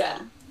 Listen.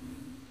 Yeah.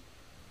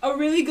 A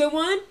really good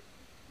one?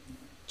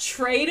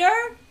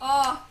 Traitor?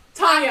 Oh,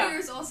 Tanya.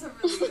 Traitor's also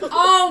really good.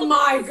 Oh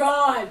my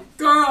god,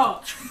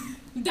 girl.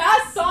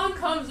 That song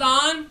comes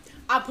on,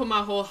 I put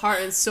my whole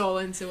heart and soul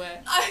into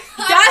it.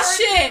 That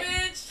shit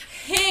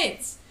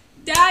hits.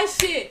 That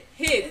shit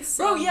hits.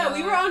 Bro, yeah,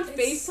 we were on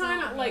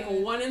FaceTime at like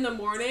 1 in the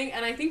morning,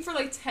 and I think for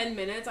like 10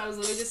 minutes, I was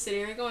literally just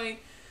sitting there going,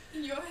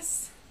 You're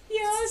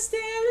still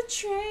a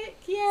trick,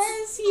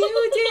 yes,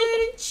 you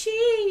didn't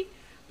cheat,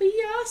 but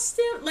you're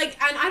still, like,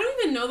 and I don't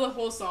even know the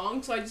whole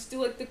song, so I just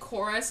do, like, the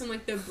chorus and,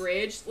 like, the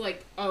bridge,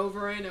 like,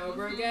 over and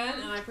over again,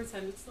 and I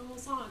pretend it's the whole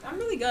song. I'm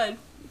really good.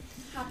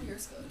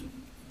 Happier's good.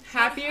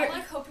 Happier? I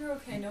like Hope You're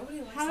Okay.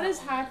 Nobody likes that. How does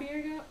one.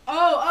 Happier go?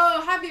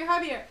 Oh, Happier.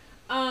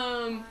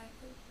 I'm not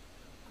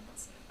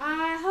saying.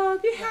 I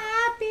hope you're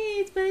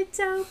happy, but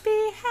don't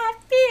be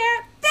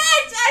happier.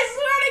 Bitch, I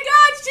swear to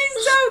God, she's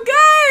so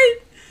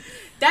good.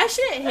 That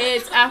shit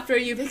hits after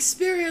you've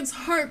experienced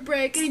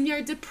heartbreak and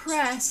you're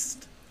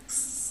depressed.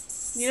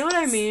 You know what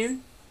I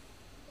mean?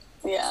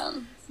 Yeah.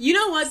 You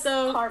know what,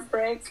 though?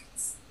 Heartbreak.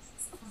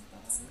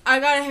 I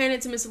gotta hand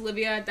it to Miss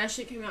Olivia. That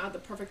shit came out at the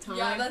perfect time.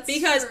 Yeah, that's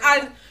because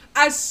true.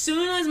 as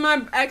soon as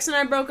my ex and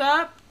I broke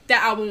up,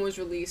 that album was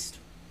released.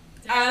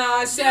 Damn, And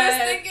I she said,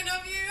 was thinking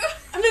of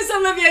you. Miss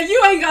Olivia,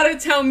 you ain't gotta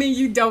tell me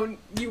you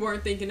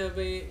weren't thinking of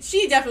me.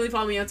 She definitely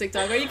followed me on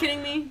TikTok. Are you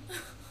kidding me?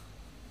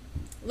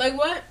 Like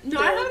what? No,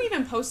 I haven't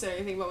even posted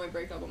anything about my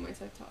breakup on my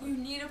TikTok. You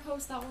need to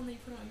post that one that you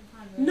put on your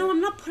private. No, I'm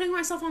not putting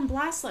myself on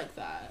blast like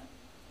that.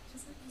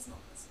 Just like he's not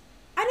listening.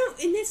 I don't,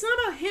 and it's not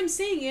about him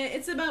seeing it.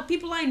 It's about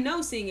people I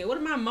know seeing it. What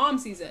if my mom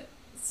sees it?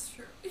 It's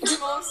true. Your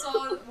mom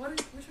saw which one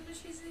did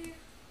she see?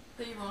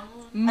 The Iran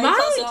one. Are you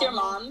close with your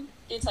mom?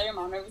 Do you tell your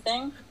mom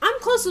everything? I'm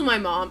close with my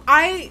mom.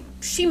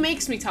 She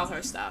makes me tell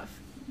her stuff.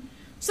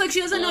 So, like,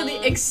 she doesn't know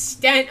the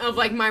extent of,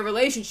 like, my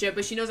relationship,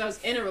 but she knows I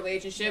was in a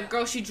relationship. Yeah.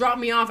 Girl, she dropped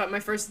me off at my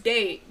first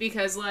date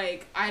because,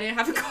 like, I didn't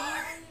have a car.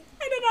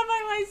 I didn't have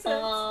my license.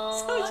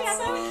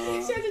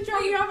 So she had to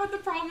drop me off at the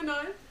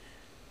promenade.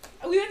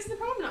 We went to the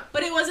promenade.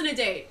 But it wasn't a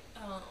date.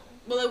 Oh.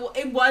 Well,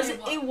 it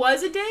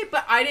was a date,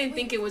 but I didn't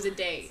think it was a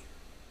date.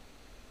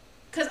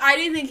 Because I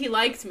didn't think he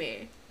liked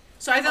me.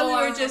 So I thought we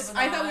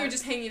were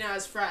just hanging out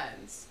as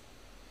friends.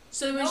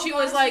 So when she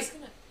was like...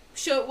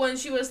 when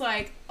she was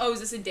like, oh, is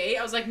this a date?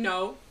 I was like,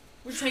 no,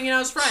 we're just hanging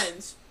out as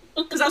friends.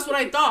 Because that's what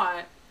I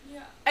thought.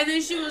 Yeah. And then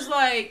she was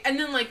like, and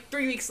then like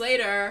 3 weeks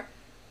later,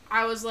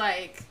 I was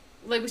like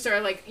we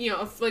started like, you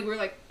know, like we were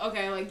like,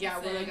 okay, like, yeah,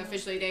 we're like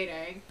officially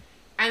dating.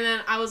 And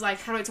then I was like,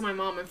 how do I tell my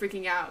mom? I'm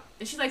freaking out.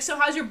 And she's like, so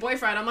how's your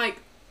boyfriend? I'm like,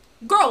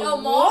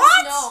 girl,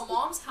 what? No,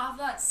 moms have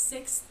that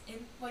sixth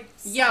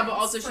yeah, but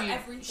also she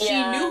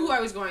knew who I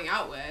was going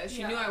out with.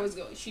 She knew I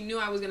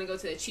was gonna go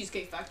to the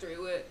Cheesecake Factory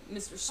with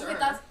Mr. Sir.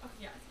 Okay,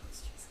 yeah.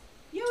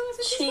 Yeah, we went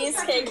to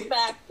Cheesecake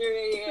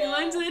Factory. We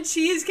went to the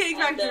Cheesecake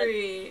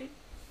Factory.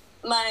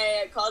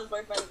 My college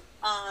boyfriend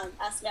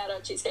asked me out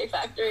at Cheesecake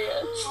Factory.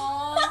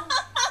 Aww.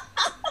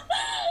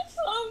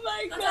 Oh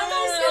my god.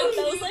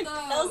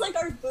 That was like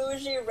our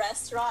bougie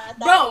restaurant at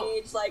that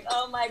age. Like,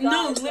 oh my god.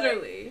 No,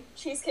 literally. Like,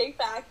 Cheesecake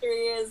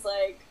Factory is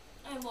like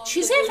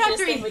Cheesecake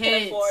Factory hits. We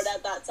could afford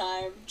at that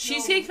time.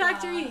 Cheesecake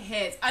Factory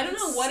hits. I don't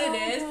know what it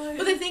is,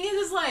 but the thing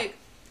is like,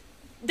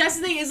 that's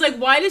the thing, is like,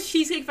 why does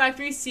Cheesecake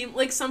Factory seem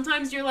like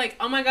sometimes you're like,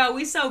 oh my god,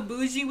 we so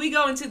bougie, we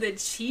go into the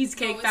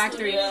Cheesecake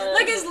Factory.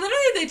 Like, it's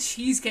literally the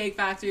Cheesecake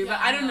Factory, but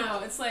I don't know.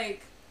 It's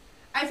like,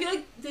 I feel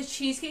like the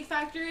Cheesecake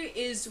Factory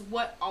is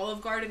what Olive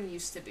Garden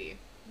used to be.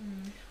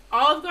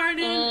 Olive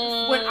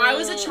Garden, when I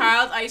was a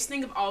child, I used to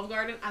think of Olive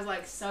Garden as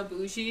like so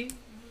bougie.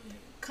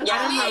 Yeah,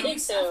 I don't know. I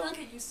feel like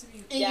it used to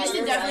be. It used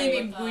to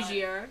definitely be right.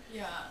 bougier.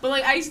 Yeah. But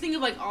like I used to think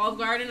of like Olive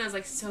Garden as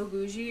like so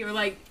bougie, or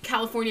like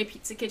California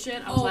Pizza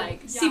Kitchen. I was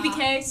like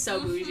CPK, so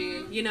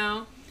bougie, you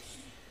know.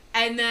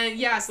 And then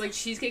so like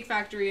Cheesecake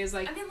Factory is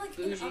like. I mean, like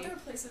bougie. in other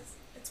places,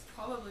 it's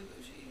probably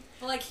bougie.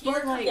 But like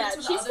here,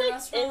 Cheesecake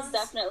is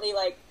definitely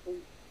like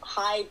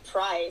high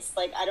price.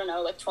 Like I don't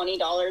know, like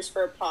 $20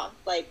 for a pot,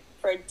 like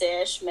for a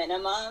dish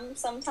minimum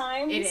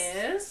sometimes. It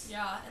is.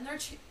 Yeah, and they're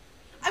cheap.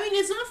 I mean,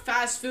 it's not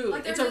fast food.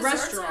 Like, it's a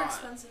restaurant. Are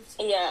expensive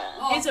too.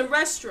 Yeah. It's a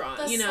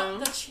restaurant, you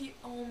know.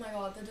 Oh my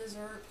god, the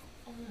dessert.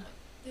 Oh my.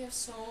 They have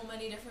so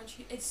many different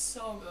cheese. It's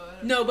so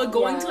good. No, but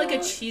going to like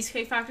a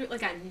Cheesecake Factory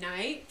like at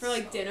night for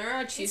like dinner,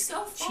 a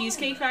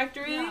Cheesecake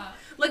Factory. Yeah.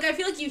 Like I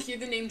feel like you hear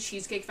the name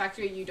Cheesecake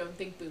Factory, you don't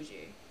think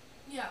bougie.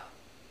 Yeah.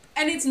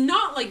 And it's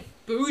not like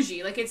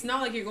bougie. Like it's not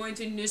like you're going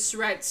to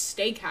Nusret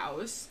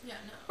Steakhouse. Yeah,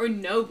 no. Or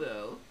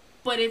Nobu,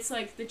 but it's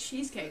like the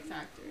Cheesecake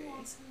Factory.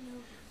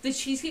 The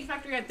Cheesecake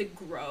Factory at the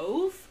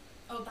Grove.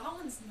 Oh, that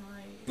one's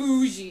nice.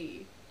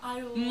 Bougie.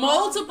 I love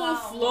multiple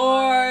that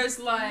floors,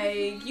 one.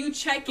 like you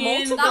check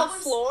in. Multiple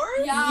floors?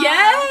 Yeah.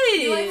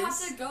 Yes. You like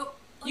have to go.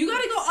 Like, you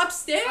gotta go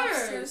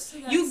upstairs. To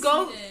get you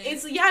go.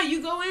 seated.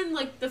 You go in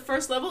like the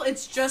first level.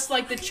 It's just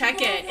like the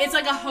check-in. It's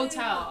like a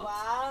hotel.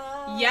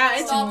 Wow. Yeah,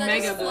 it's Stop,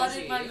 mega bougie.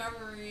 bougie. My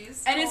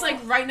memories. And it's like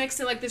right next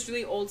to like this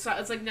really old sign.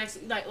 It's like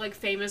next like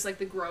famous like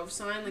the Grove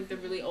sign, like the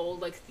really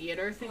old like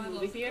theater thing,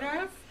 movie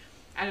theater.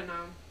 I don't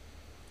know.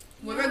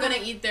 We were gonna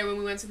eat there when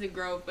we went to the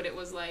Grove, but it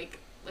was like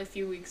a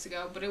few weeks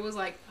ago. But it was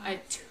like a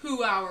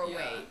 2-hour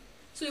wait.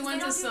 So we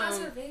went to some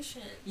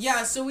reservations.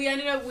 Yeah, so we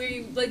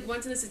like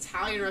went to this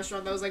Italian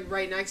restaurant that was like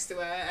right next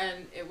to it,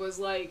 and it was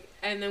like,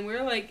 and then we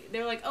were like,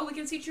 they're like, oh, we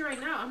can seat you right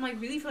now. I'm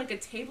like, really, for like a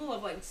table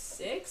of like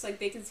 6, like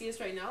they can see us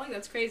right now, like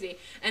that's crazy.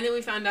 And then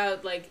we found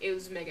out like it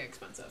was mega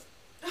expensive.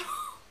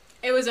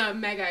 It was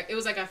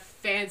like a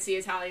fancy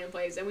Italian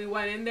place, and we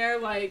went in there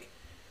like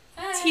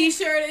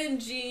t-shirt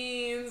and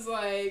jeans,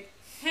 like,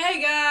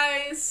 hey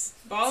guys,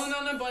 balling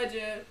on a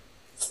budget.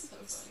 So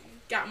funny.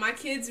 Got my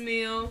kids'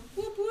 meal.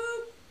 Whoop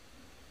whoop.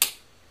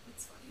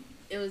 It's funny.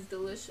 It was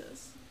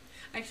delicious.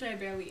 Actually, I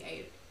barely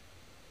ate it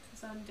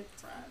because I'm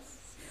depressed.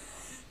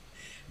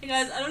 Hey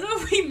guys, I don't know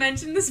if we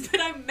mentioned this, but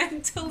I'm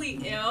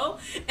mentally ill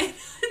and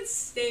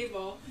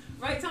unstable.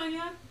 Right,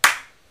 Tanya?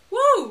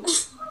 Woo!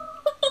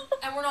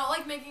 And we're not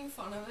like making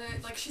fun of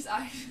it. Like she's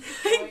actually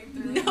going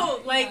through No,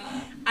 it. like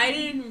Yeah. I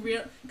didn't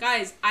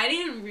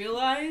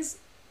realize.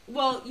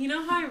 Well, you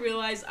know how I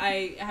realized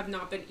I have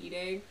not been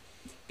eating?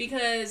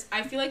 Because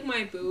I feel like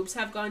my boobs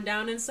have gone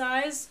down in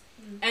size.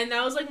 And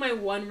that was like my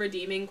one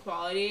redeeming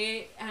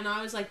quality. And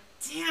I was like,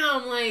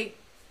 damn, like,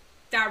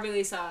 that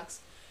really sucks.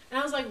 And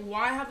I was like,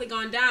 why have they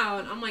gone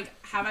down? I'm like,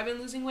 have I been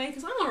losing weight?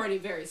 Because I'm already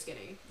very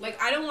skinny. Like,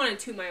 I don't want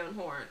to toot my own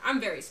horn. I'm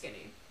very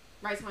skinny.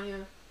 Right,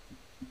 Tanya?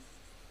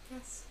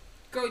 Yes.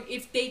 Girl,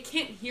 if they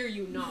can't hear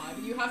you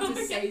nod, you have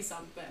to say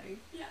something.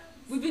 Yeah.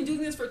 We've been doing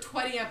this for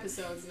 20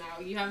 episodes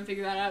now. You haven't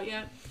figured that out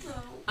yet?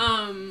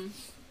 No.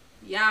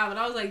 Yeah, but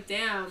I was like,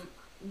 damn,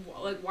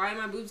 like, why did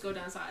my boobs go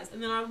down size?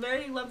 And then our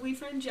very lovely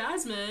friend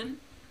Jasmine,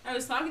 I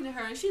was talking to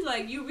her, and she's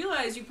like, you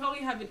realize you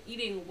probably have been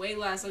eating way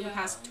less over the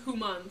past 2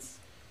 months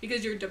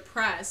because you're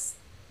depressed.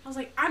 I was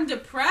like, I'm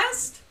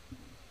depressed?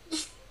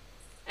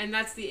 And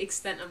that's the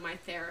extent of my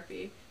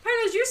therapy.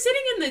 Parnos, you're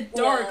sitting in the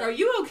dark. Yeah. Are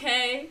you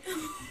okay?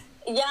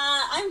 Yeah,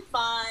 I'm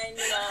fine,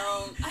 you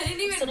know. I didn't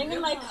even sitting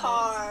in my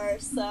car,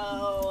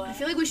 so I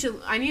feel like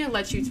I need to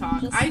let you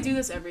talk. I do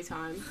this every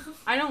time.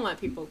 I don't let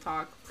people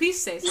talk.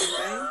 Please say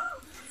something.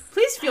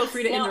 Please feel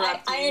free to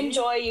interrupt me. I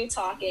enjoy you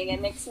talking.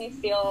 It makes me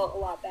feel a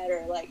lot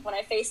better. Like, when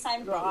I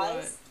FaceTimed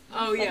Roz,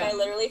 oh, yeah. I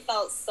literally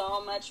felt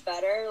so much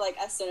better, like,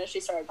 as soon as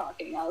she started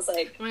talking. I was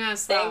like, oh my God,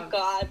 thank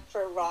God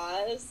for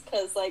Roz,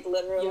 because, like,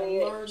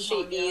 literally,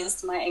 she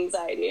eased my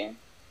anxiety.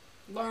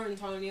 Learn,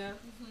 Tanya.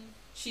 Mm-hmm.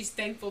 She's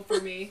thankful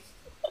for me.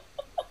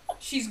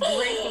 She's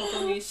grateful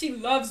for me. She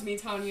loves me,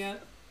 Tanya.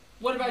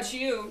 What about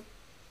you?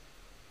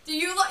 Do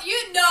you no, we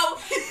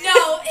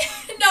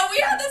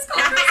had this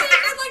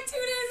conversation like 2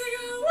 days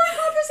ago. What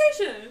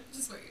conversation?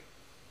 Just wait.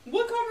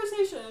 What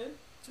conversation?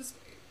 Just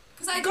wait.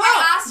 Because I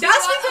asked you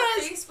about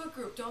a Facebook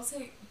group. Don't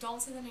say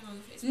the name of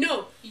the Facebook group.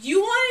 No, you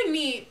wanted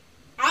me.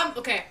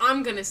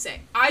 I'm gonna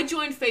say. I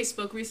joined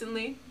Facebook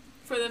recently.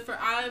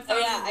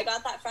 I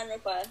got that friend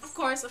request. Of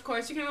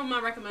course. You came on my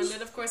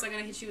recommended. Of course, I'm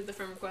gonna hit you with the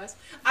friend request.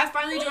 I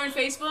finally joined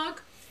Facebook.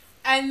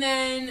 And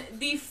then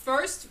the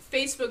first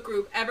Facebook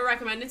group ever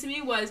recommended to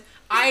me was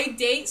I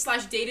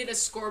dated a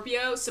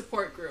Scorpio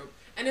support group.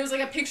 And it was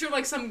like a picture of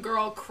like some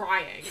girl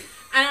crying.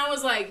 And I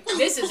was like,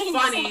 this is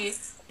funny.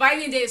 But I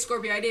didn't date a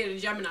Scorpio, I dated a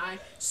Gemini.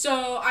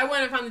 So I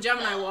went and found the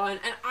Gemini one.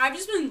 And I've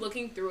just been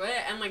looking through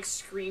it and like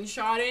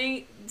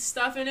screenshotting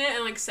stuff in it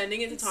and like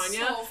sending it to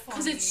Tanya.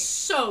 Because it's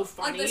so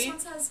funny. Like this one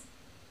says...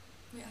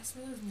 Wait, I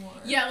swear there's more.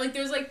 Yeah, like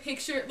there's like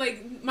picture,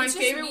 like my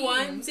favorite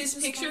one, this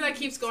picture that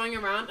keeps going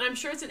around, and I'm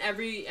sure it's in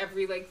every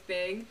like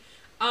thing.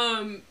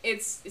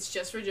 It's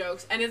just for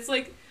jokes, and it's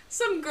like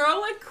some girl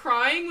like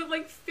crying with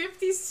like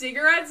 50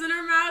 cigarettes in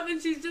her mouth,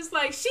 and she's just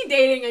like, she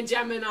dating a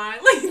Gemini.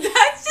 Like,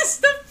 that's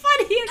just the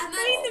funniest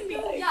thing to me.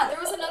 Yeah, there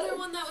was another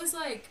one that was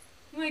like,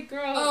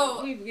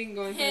 girl, we can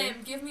go him,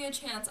 give me a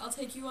chance, I'll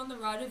take you on the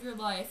ride of your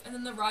life, and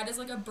then the ride is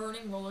like a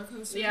burning roller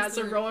coaster. Yeah, it's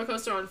a roller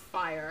coaster on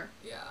fire.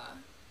 Yeah.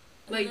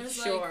 Like,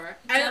 sure.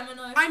 And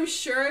I'm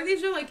sure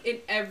these are, like, in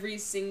every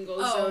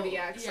single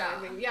Zodiac sign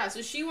thing. Yeah,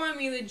 so she wanted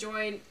me to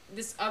join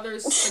this other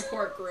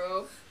support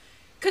group.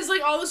 Because,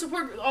 like, all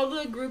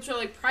the groups are,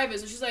 like, private.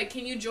 So she's like,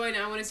 can you join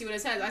it? I want to see what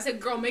it says. I said,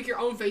 girl, make your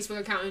own Facebook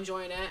account and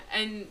join it.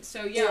 And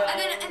so, yeah.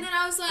 And then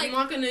I was like, I'm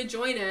not going to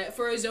join it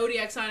for a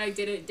Zodiac sign I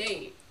didn't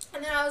date.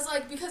 And then I was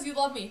like, because you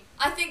love me.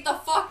 I think the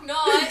fuck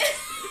not.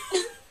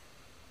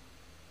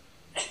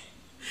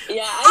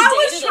 Yeah,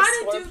 I dated a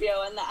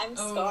Scorpio, and I'm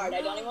scarred.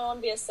 I don't even want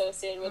to be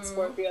associated with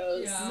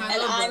Scorpios. Yeah.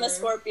 And I'm a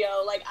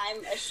Scorpio. Like,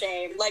 I'm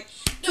ashamed. Like,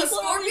 no,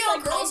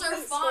 Scorpio girls are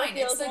fine.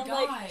 It's the guys.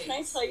 Like, can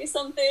I tell you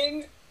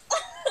something?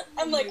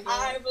 I'm like,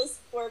 I'm a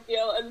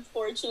Scorpio,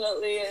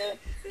 unfortunately.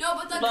 No,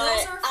 but girls are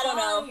fine. I don't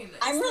know.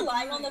 I'm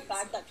relying on the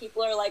fact that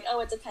people are like, oh,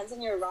 it depends on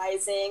your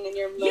rising and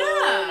your moon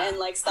and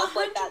like stuff 100%.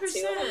 Like that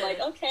too. And I'm like,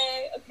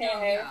 okay. No,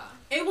 yeah.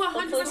 It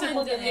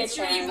 100% it's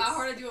your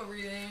Bahar to do a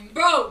reading.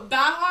 Bro,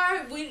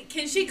 Bahar,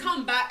 can she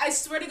come back? I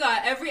swear to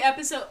God, every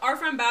episode, our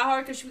friend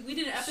Bahar, because we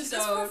did an episode. She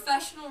does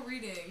professional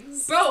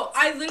readings. Bro,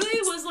 I literally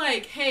was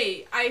like,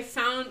 hey, I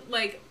found,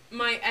 like,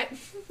 my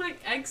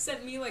ex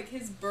sent me, like,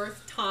 his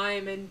birth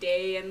time and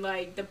day and,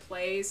 like, the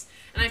place.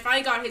 And I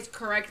finally got his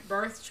correct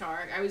birth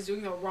chart. I was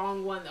doing the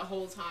wrong one the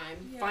whole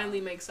time. Yeah. Finally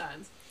makes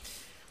sense.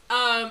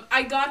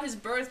 I got his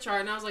birth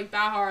chart, and I was like,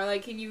 Bahar,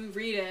 like, can you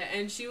read it?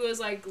 And she was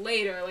like,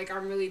 later, like,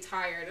 I'm really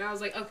tired. And I was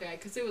like, okay,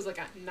 because it was, like,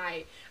 at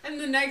night. And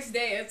the next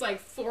day, it's,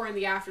 like, 4 in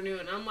the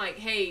afternoon. I'm like,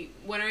 hey,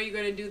 when are you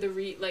going to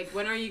do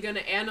when are you going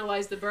to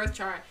analyze the birth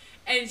chart?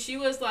 And she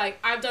was like,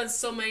 I've done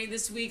so many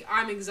this week,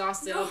 I'm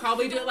exhausted. I'll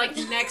probably do it, like,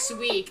 next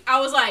week. I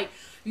was like,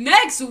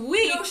 next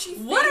week? No, she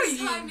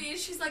FaceTimed me, and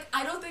she's like,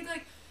 I don't think,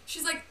 like,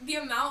 she's like, the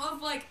amount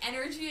of, like,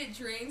 energy it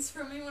drains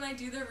from me when I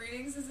do the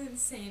readings is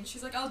insane.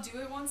 She's like, I'll do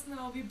it once and then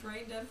I'll be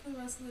brain dead for the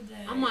rest of the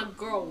day. I'm like,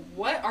 girl,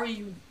 what are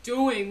you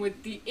doing with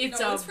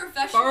it's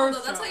professional,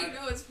 though. That's how you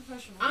know it's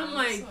professional. I'm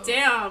like,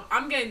 damn,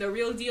 I'm getting the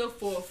real deal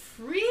for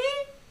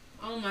free?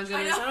 Oh my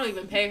goodness, I don't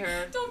even pay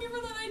her. Don't give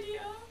her that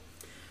idea.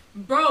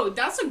 Bro,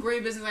 that's a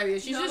great business idea.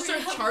 She should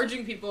start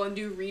charging people and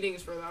do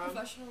readings for them.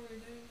 Professional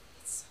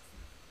readings.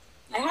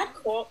 I had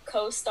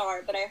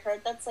CoStar, but I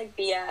heard that's like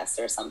BS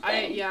or something.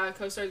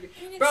 CoStar.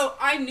 Bro,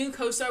 I knew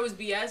CoStar was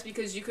BS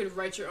because you could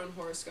write your own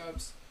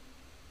horoscopes.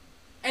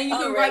 And you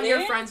could write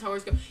your friend's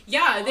horoscope.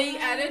 Yeah, they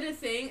added a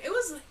thing. It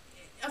was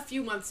a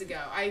few months ago.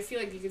 I feel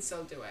like you could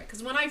still do it.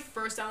 Because when I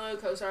first downloaded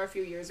CoStar a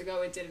few years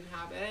ago, it didn't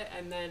have it.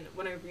 And then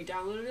when I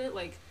re-downloaded it,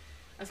 like,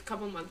 a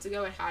couple months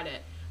ago, it had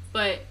it.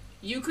 But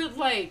you could,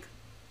 like,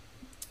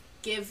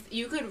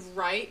 you could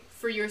write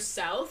for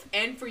yourself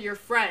and for your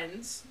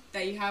friends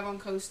that you have on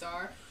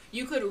CoStar.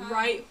 You could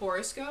write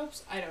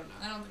horoscopes. I don't know.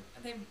 I don't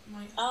think they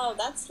might. Oh,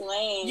 that's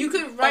lame. You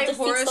could write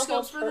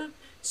horoscopes for them.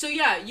 So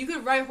yeah, you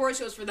could write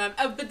horoscopes for them,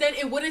 but then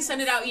it wouldn't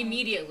send it out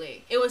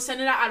immediately. It would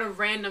send it out at a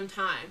random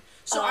time.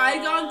 So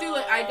I'd gone to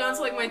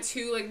like my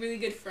 2 like really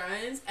good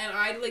friends, and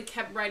I like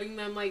kept writing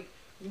them like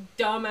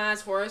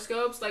dumbass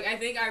horoscopes. Like I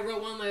think I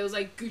wrote one that was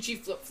like Gucci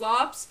flip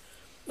flops.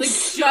 Like,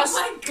 just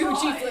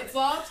Gucci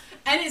flip-flops.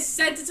 And it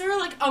sent it to her,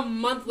 like, a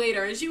month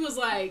later. And she was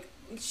like,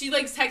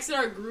 texted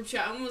our group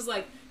chat and was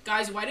like,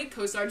 guys, why did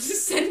CoStar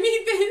just send me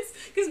this?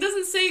 Because it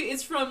doesn't say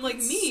it's from, like,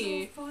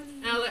 me. So funny.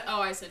 And I was like,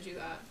 oh, I sent you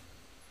that.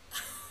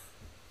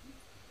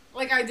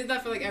 Like, I did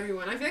that for, like,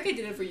 everyone. I feel like I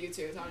did it for you,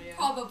 too, Tanya.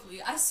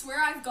 Probably. I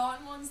swear I've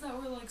gotten ones that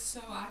were, like,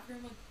 so accurate.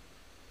 I'm like,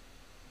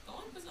 the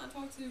only person I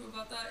talked to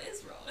about that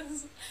is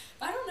Rose.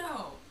 I don't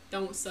know.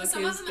 Don't suck his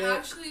dick. Some of them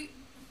actually...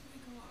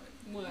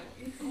 What?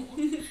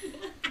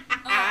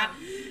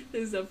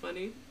 This is so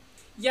funny.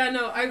 Yeah,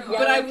 no, go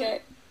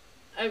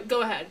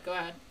ahead.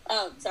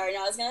 Oh, sorry,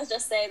 no, I was gonna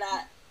just say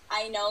that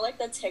I know, like,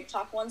 the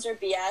TikTok ones are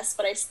BS,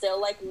 but I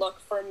still, like, look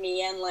for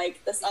me and,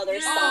 like, this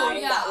other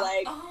sign that,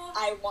 like,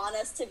 I want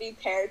us to be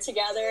paired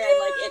together, and,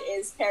 like, it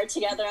is paired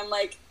together. I'm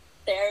like,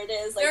 there it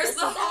is. Like, this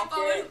is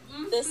accurate.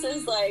 This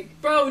is, like...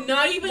 Bro,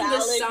 not even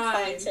the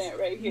signs.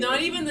 Right here.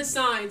 Not even the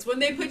signs. When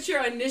they put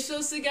your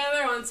initials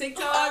together on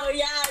TikTok... Oh,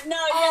 yeah. No,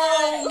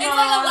 yeah. It's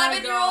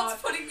like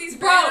 11-year-olds putting these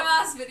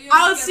random-ass videos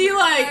I'll see,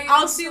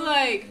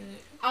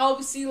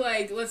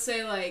 like, let's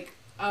say, like,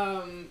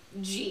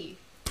 G.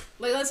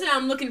 Like, let's say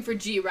I'm looking for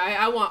G, right?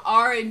 I want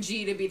R and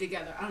G to be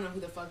together. I don't know who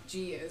the fuck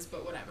G is,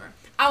 but whatever.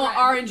 I want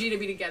R and G to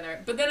be together.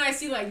 But then I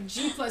see, like,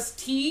 G plus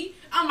T.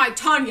 I'm like,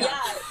 Tanya,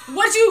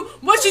 what you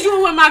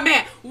doing with my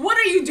man? What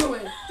are you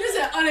doing? This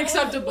is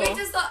unacceptable. Wait,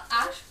 does the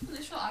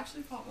initial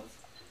actually pop up?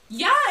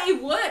 Yeah,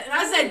 it would. And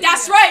I said,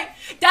 that's right.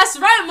 That's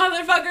right,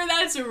 motherfucker.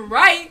 That's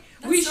right.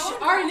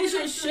 Our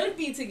initials should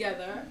be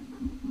together.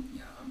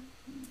 Yeah.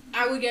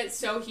 I would get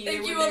so heated.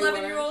 Thank you,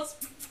 11-year-olds.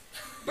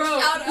 Bro,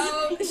 Shout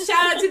out.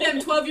 shout out to them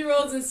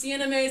 12-year-olds in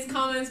Sienna May's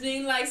comments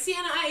being like,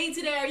 Sienna, I ate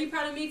today. Are you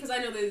proud of me? Because I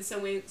know they're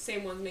the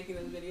same ones making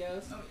those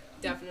videos. Oh, yeah.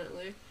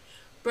 Definitely.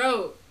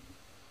 Bro,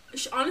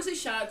 honestly,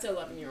 shout out to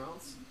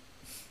 11-year-olds.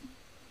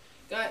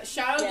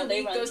 Shout out Yeah, the they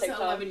week run goes to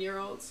TikTok.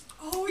 11-year-olds.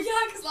 Oh,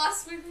 yeah, because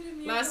last week we did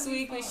Mia Last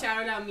week we Khalifa.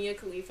 shouted out Mia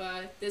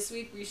Khalifa. This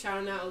week we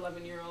shouted out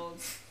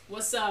 11-year-olds.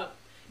 What's up?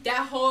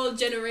 That whole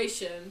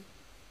generation.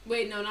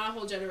 Wait, no, not a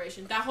whole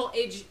generation. That whole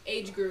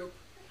age group.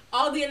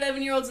 All the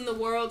 11-year-olds in the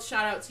world,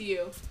 shout out to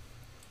you.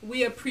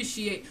 We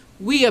appreciate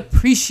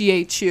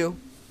you.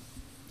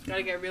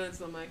 Gotta get real into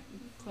the mic.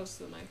 Close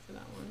to the mic for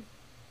that one.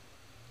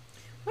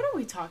 What are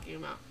we talking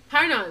about?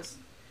 Harnaz,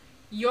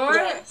 your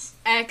Yes.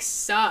 ex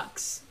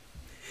sucks.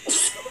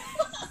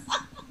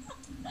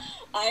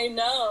 I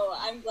know.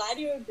 I'm glad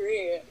you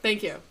agree.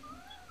 Thank you.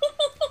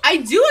 I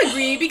do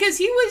agree because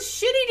he was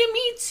shitty to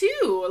me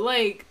too.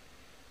 Like,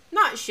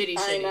 not shitty,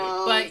 I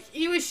know. but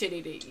he was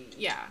shitty to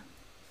yeah.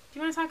 Do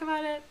you want to talk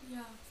about it? Yeah.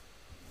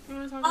 You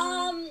want to talk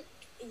about it?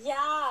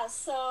 Yeah,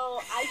 so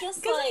I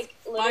just 'Cause like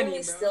it's literally funny,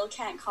 bro. still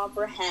can't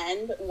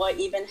comprehend what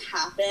even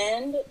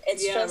happened.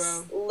 It's Yeah,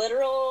 just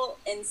literal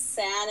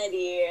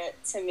insanity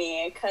to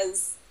me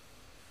because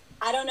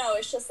I don't know,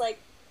 it's just like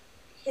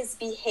his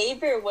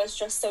behavior was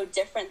just so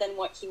different than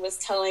what he was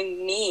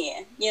telling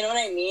me. You know what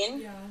I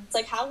mean? Yeah. It's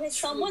like, how is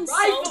someone so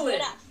Trifling.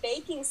 good at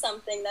faking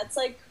something? That's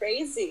like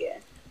crazy.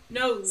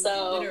 No,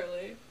 So-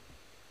 literally.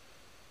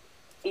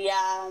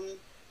 Yeah.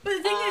 But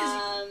the thing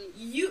Um,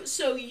 is,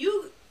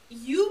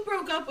 you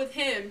broke up with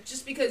him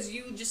just because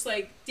you just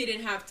like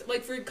didn't have to,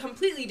 like, for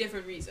completely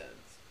different reasons.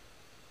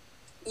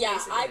 Yeah, I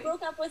basically.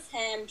 broke up with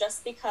him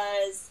just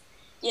because,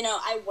 you know,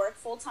 I work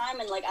full time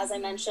and like as I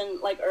mentioned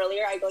like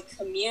earlier, I like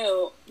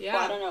commute. Yeah.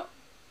 Well, I don't know.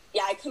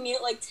 Yeah, I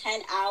commute like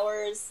 10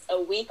 hours a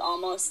week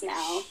almost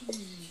now.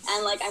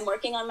 And like I'm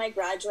working on my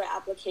graduate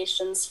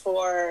applications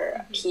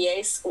for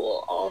PA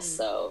school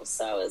also.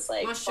 So I was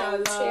like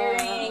Mashallah.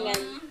 volunteering and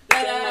doing Da,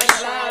 my da,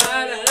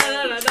 shadowing. da,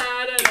 da, da, da,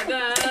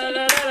 da,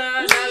 da,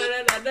 da,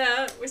 da, da, da,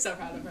 da. We're so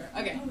proud of her.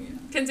 Okay, Oh, yeah.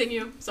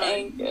 continue. Sorry.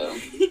 Thank you.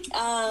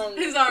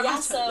 His arm Yeah,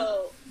 was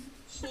so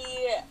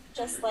he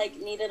just like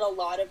needed a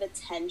lot of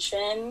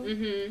attention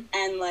Mm-hmm.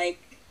 and like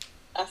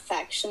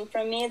affection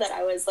from me that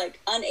I was like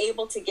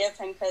unable to give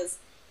him because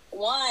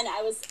one,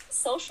 I was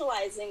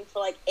socializing for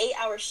like 8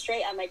 hours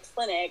straight at my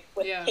clinic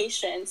with Yeah.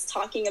 patients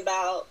talking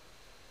about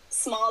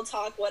small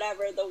talk,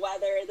 whatever, the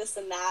weather, this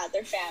and that,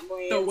 their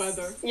families, The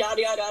weather.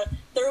 yada yada, yada,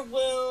 their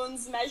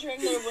wounds, measuring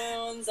their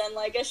wounds, and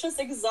like it's just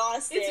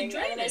exhausting. It's and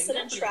then I draining, sit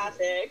in definitely.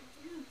 traffic.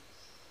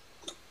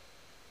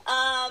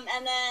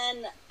 And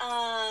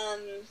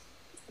then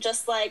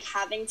just like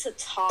having to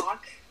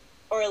talk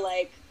or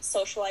like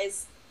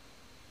socialize,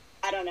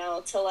 I don't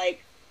know, till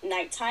like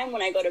nighttime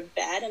when I go to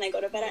bed, and I go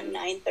to bed at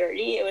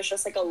 9:30. It was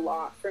just like a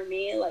lot for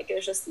me. Like it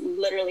was just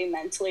literally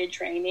mentally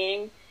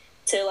draining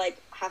to like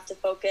have to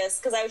focus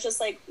because I was just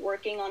like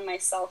working on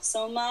myself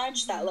so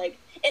much that like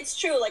it's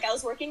true, like I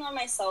was working on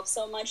myself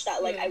so much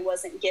that like Yeah. I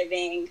wasn't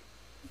giving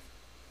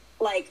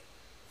like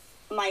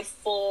my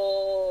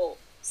full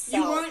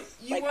self.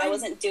 Like I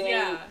wasn't doing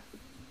Yeah.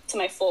 to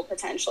my full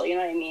potential, you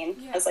know what I mean?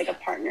 Yeah, As like yeah. a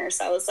partner.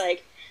 So I was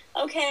like,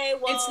 okay,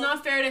 well, It's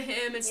not fair to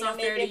him. It's you know, not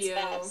fair to maybe it's you.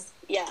 best.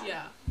 Yeah.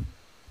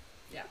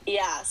 Yeah.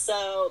 Yeah.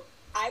 So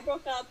I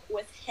broke up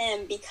with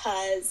him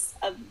because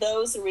of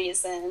those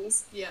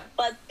reasons. Yeah.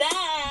 But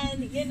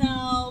then, you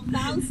know,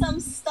 found some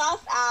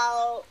stuff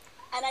out,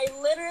 and I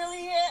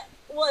literally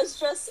was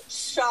just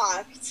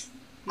shocked.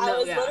 I No,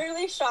 was yeah.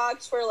 literally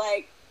shocked for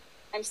like,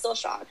 I'm still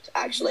shocked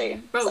actually.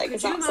 Bro, It's like could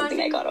it's you not something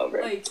I imagine, got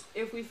over. Like,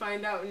 if we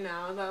find out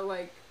now that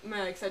like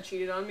my ex had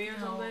cheated on me or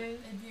No, something,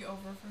 it'd be over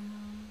for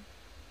him.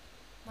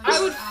 Like,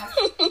 I would-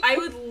 after- I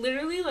would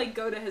literally like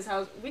go to his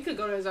house. We could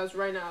go to his house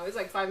right now. It's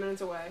like 5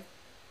 minutes away.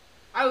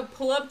 I would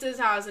pull up to his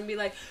house and be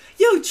like,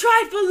 "You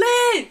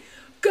trifling,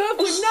 good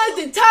for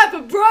nothing type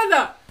of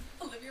brother."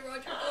 Olivia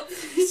Rodrigo.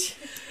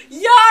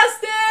 Y'all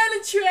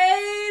stand a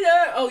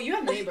traitor. Oh, you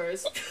have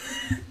neighbors.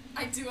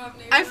 I do have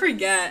neighbors. I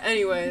forget.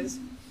 Anyways,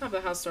 I have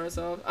the house to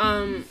ourselves.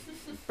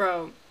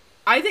 Bro,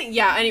 I think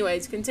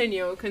anyways,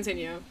 continue.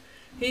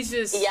 He's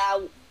just Yeah,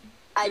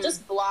 I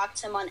just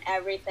blocked him on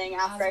everything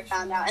after As I you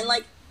found should. out. And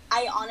like,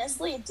 I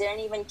honestly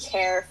didn't even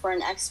care for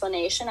an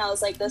explanation. I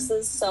was like, this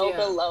is so Yeah.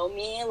 below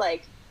me.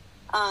 Like,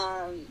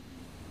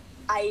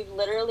 I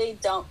literally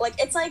don't like.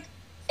 It's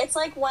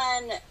like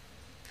when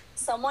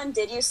someone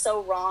did you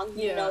so wrong,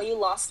 you Yeah. know, you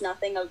lost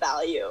nothing of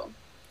value.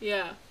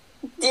 yeah.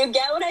 Do you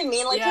get what I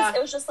mean? Like, 'cause Yeah.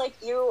 it was just like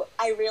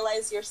I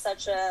realize you're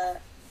such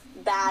a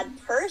bad Piece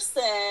of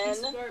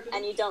person garbage.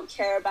 and you don't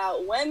care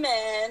about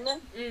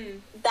women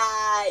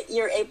that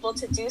you're able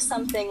to do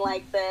something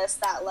like this,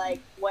 that like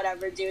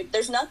whatever, dude,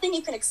 there's nothing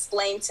you can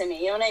explain to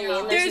me, you know what I Yeah.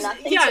 mean? There's There's-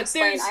 nothing yeah, to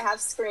explain. there's- I have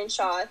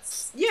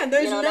screenshots. Yeah,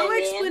 there's You know no what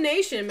I mean?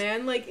 explanation,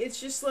 man. Like, it's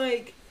just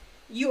like,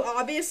 you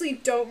obviously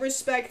don't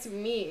respect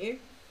me.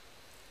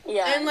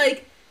 Yeah. And,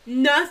 like,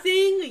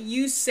 nothing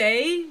you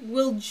say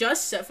will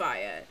justify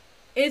it.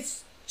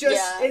 It's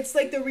just it's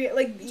like the real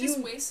like You you just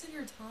wasted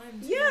your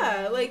time. Too.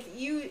 yeah, like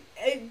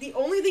the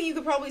only thing you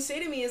could probably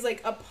say to me is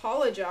like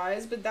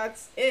apologize, but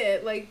that's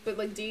it. Like, but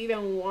like, do you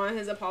even want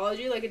his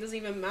apology? Like, it doesn't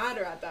even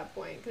matter at that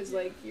point because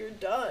like you're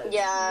done.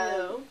 Yeah. You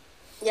know?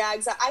 Yeah,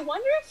 exactly. I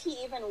wonder if he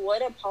even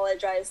would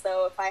apologize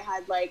though if I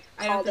had like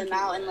called him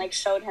out and like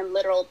showed him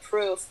literal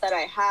proof that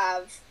I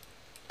have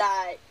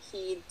that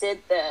he did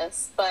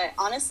this. But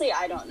honestly,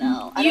 I don't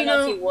know. I don't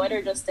know if he would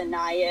or just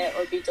deny it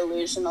or be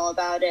delusional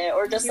about it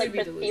or just like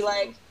be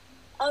like,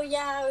 oh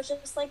yeah, I was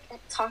just like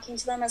talking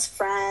to them as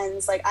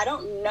friends. Like I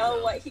don't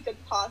know what he could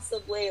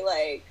possibly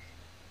like.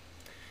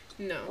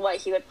 No. What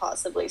he would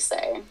possibly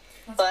say.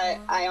 But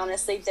I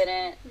honestly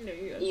didn't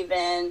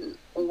even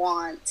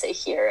want to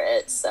hear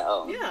it,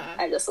 so yeah.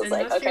 I just was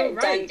like, okay,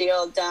 done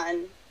deal,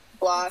 done,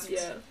 blocked,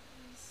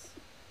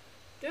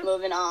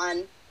 moving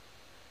on.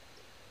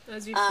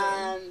 As you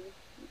say.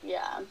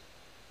 Yeah.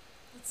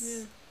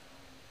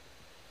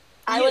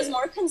 I was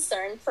more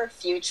concerned for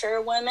future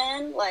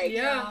women, like,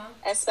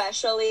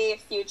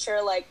 especially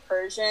future, like,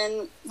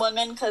 Persian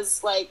women,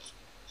 because, like,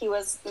 he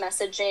was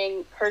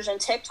messaging Persian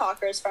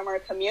TikTokers from our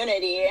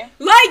community.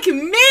 Like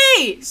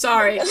me!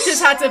 Sorry,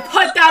 just had to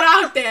put that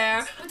out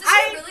there. But does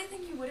he really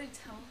think you wouldn't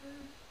tell her?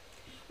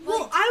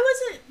 Well,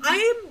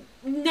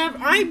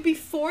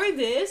 before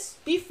this,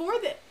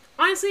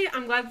 honestly,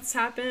 I'm glad this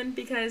happened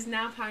because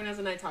now Pagnas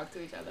and I talk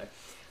to each other.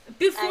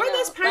 Before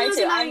this, Pagnas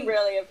and I... I'm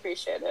really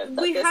appreciative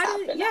that this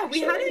happened, yeah,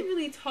 actually. we hadn't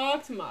really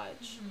talked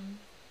much. Mm-hmm.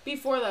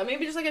 Before that,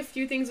 maybe just like a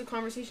few things of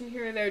conversation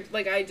here and there.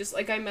 Like I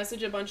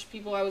messaged a bunch of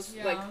people I was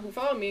like who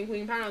followed me,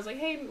 including Pagnas. I was like,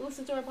 hey,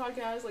 listen to our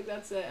podcast. Like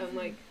that's it. And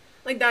like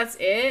that's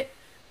it.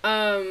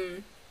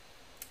 And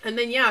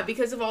then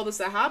because of all this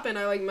that happened,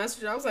 I like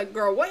messaged her. I was like,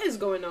 girl, what is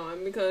going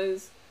on?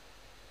 Because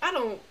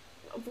I'm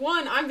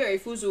very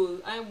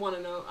fuzul. I want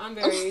to know.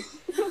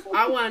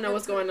 I want to know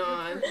what's going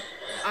on.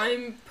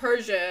 I'm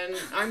Persian.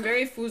 I'm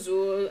very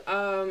fuzul.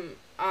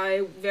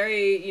 I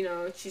very,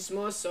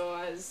 chismoso,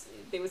 as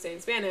they would say in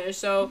Spanish.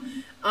 So,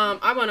 I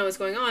want to know what's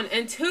going on.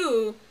 And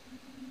two,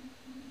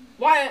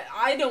 why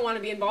I don't want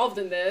to be involved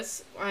in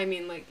this. I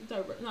mean, like,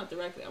 not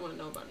directly. I want to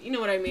know about it. You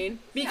know what I mean?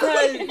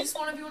 Because you just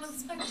want to be one of the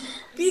spectators.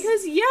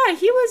 Because, he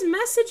was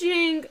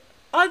messaging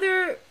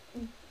other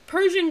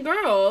Persian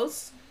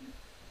girls.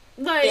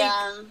 Like,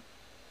 and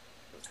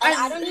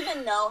I don't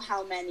even know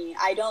how many.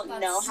 I don't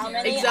know how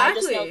many.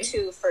 Exactly. I just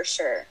know 2 for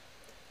sure.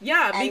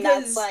 Yeah, and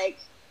because... that's like...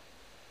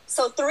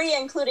 So 3,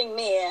 including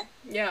me.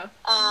 Yeah.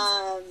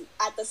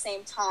 At the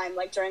same time,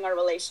 like, during our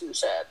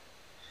relationship.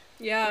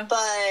 Yeah.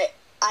 But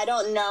I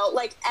don't know.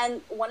 Like,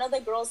 and one of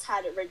the girls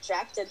had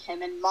rejected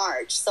him in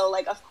March. So,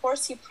 like, of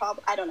course he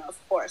I don't know, of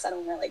course. I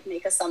don't want to, like,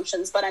 make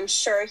assumptions. But I'm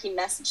sure he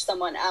messaged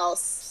someone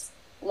else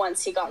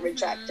once he got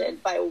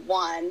rejected by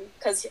one,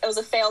 because it was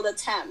a failed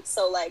attempt.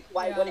 So, like,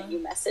 why wouldn't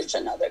you message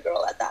another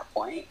girl at that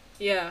point?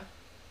 Yeah.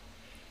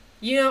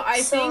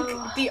 I think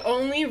the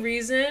only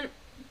reason,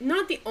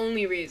 not the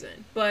only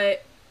reason,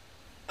 but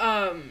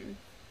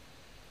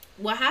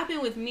what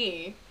happened with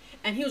me,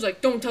 and he was like,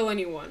 don't tell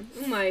anyone.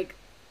 I'm like,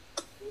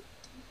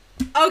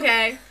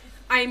 okay.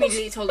 I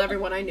immediately told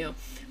everyone I knew.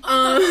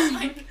 No,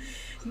 I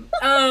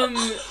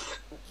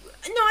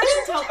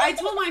didn't tell. I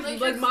told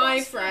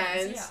my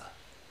friends. Yeah.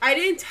 I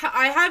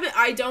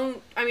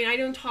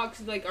don't talk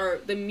to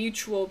the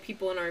mutual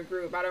people in our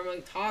group. I don't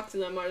really talk to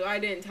them, or I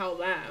didn't tell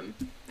them.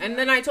 And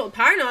then I told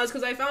Pagnas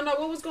because I found out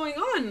what was going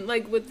on,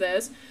 like, with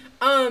this.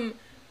 But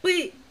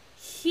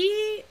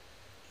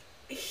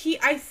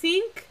I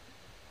think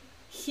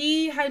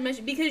he had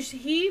mentioned, because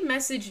he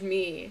messaged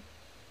me,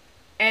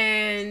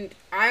 and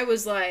I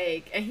was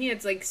like, and he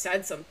had, like,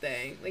 said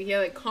something, like, he had,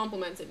 like,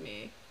 complimented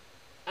me.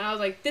 And I was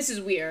like, this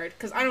is weird,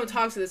 because I don't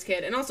talk to this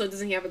kid, and also,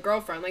 doesn't he have a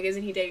girlfriend? Like,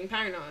 isn't he dating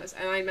Pagnas?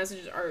 And I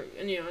messaged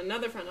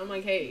another friend. I'm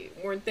like, hey,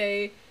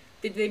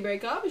 did they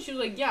break up? And she was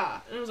like, yeah.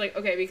 And I was like,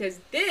 okay, because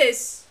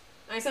this,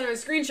 I sent her a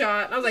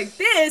screenshot, and I was like,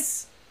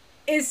 this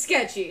is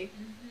sketchy.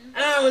 Mm-hmm.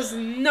 And I was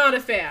not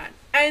a fan.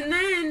 And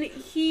then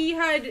he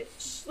had,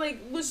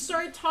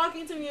 started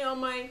talking to me on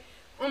my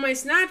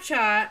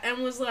Snapchat, and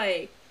was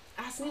like,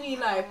 asking me,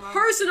 like,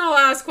 personal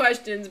ass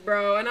questions,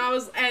 bro. And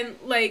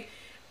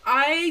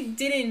I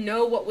didn't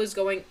know what was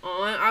going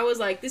on. I was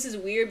like, this is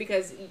weird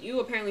because you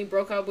apparently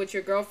broke up with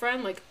your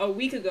girlfriend, like, a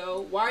week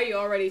ago. Why are you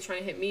already trying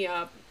to hit me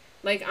up?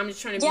 Like, I'm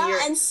just trying to be your...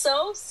 Yeah, and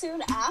so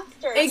soon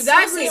after.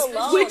 Exactly.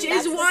 Which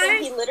is why...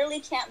 He literally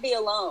can't be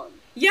alone.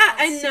 Yeah,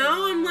 and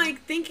now I'm,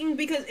 like, thinking,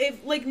 because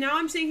now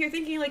I'm sitting here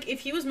thinking, like,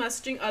 if he was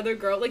messaging other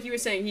girls, like you were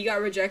saying, he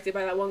got rejected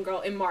by that one girl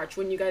in March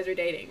when you guys are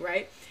dating,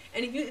 right?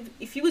 And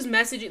if he was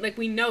messaging, like,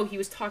 we know he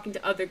was talking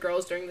to other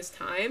girls during this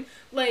time,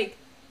 like,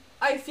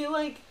 I feel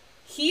like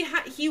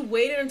he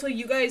waited until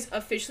you guys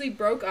officially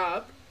broke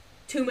up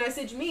to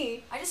message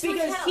me, because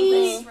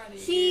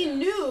he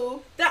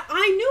knew that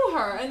I knew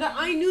her and that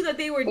I knew that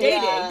they were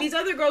dating. Yeah. These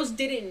other girls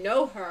didn't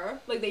know her.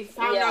 Like, they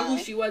found out who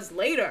she was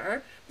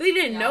later, but they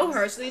didn't know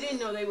her, so they didn't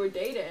know they were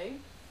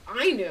dating.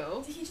 I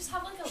knew. Did he just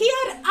have, like, He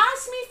had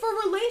asked me for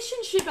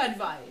relationship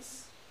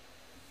advice.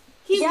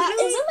 He Yeah,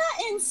 literally, isn't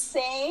that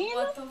insane?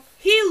 What the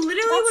he literally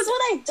That's was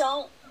what I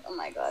don't. Oh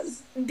my god.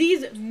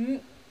 these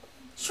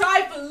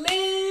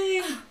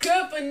trifling,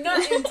 good for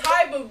nothing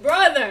type of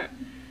brother.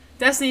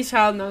 Destiny's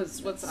Child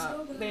knows what's That's up.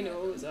 so bad. They know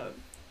what's up.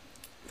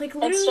 Like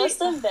literally, It's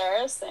just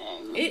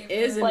embarrassing. it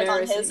is like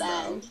on embarrassing. his bro.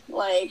 end.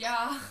 Like,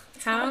 Yeah.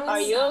 How? are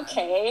you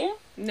okay?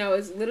 No,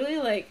 it's literally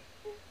like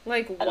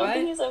I don't think what?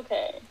 he's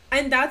okay.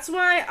 And that's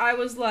why I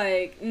was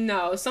like,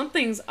 no,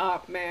 something's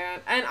up, man.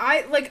 And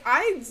I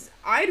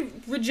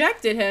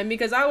rejected him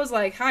because I was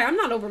like, hi, I'm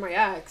not over my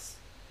ex.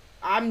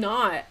 I'm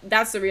not.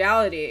 That's the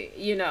reality.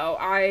 You know,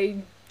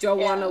 I don't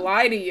want to Yeah.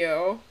 lie to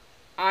you.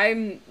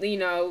 I'm,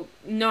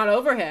 not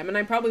over him, and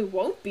I probably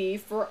won't be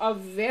for a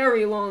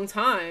very long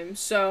time.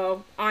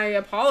 So I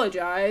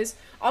apologize.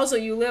 Also,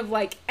 you live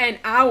like an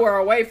hour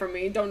away from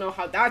me. Don't know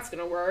how that's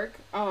gonna work.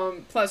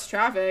 Plus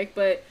traffic,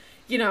 but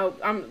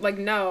I'm like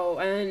no.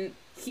 And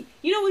he,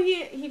 what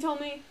he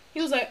told me? He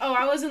was like, oh,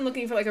 I wasn't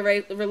looking for like a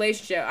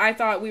relationship. I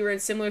thought we were in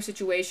similar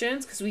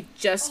situations because we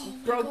just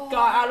got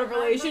out of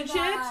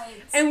relationships,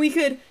 and we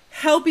could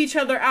help each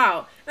other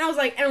out. And I was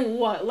like, and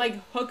what? Like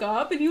hook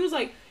up? And he was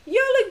like, yeah,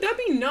 like that'd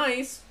be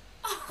nice.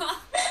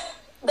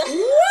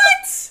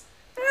 What?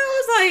 And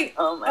I was like,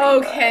 Oh my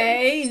god.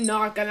 okay,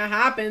 not gonna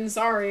happen.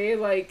 Sorry,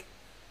 like,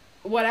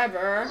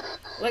 whatever.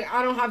 Like,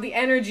 I don't have the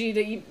energy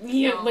to,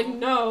 No. like,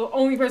 no.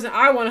 Only person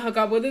I want to hook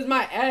up with is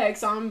my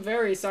ex. I'm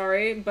very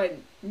sorry, but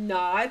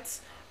not.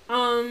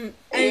 And,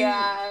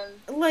 Yeah.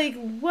 like,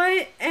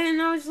 what?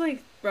 And I was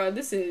like, bro,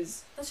 this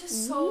is That's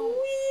just so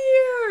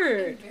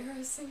weird.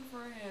 embarrassing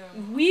for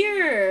him.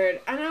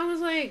 Weird. And I was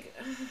like,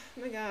 oh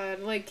my god,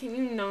 like, can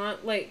you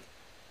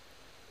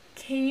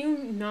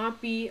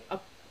not be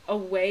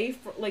away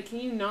for, like, can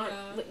you not,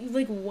 Yeah.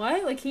 like,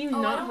 what? Like, can you Oh,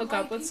 I not don't hook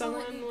like up with people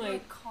that someone, need,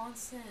 like,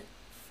 constant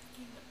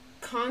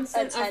freaking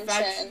constant Attention.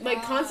 affection,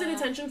 like, constant Yeah.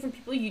 attention from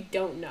people you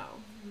don't know.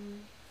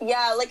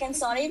 Yeah, like, and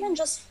it's not even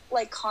just,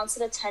 like,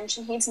 constant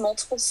attention. He needs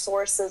multiple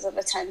sources of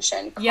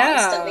attention Yeah.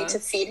 constantly to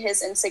feed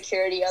his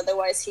insecurity.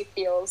 Otherwise, he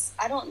feels,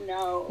 I don't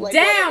know. Like,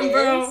 Damn, what it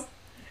bro. is.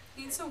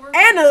 needs to work.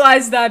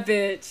 Analyze that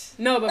bitch.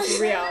 No, but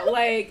for real,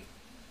 like,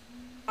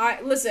 I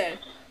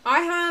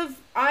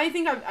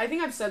think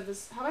I've said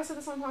this. Have I said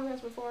this on the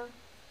podcast before?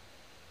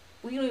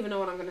 Well, you don't even know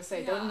what I'm gonna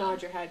say. Don't Yeah.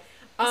 nod your head.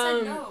 I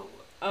said no.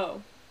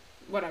 Oh,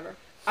 whatever.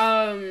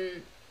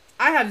 I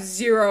have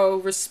zero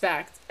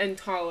respect and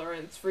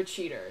tolerance for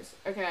cheaters.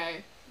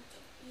 Okay,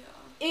 Yeah.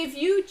 if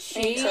you Me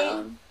cheat,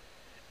 too.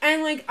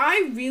 and like,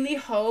 I really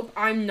hope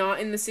I'm not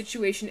in the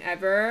situation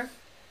ever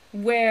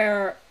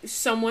where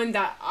someone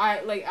that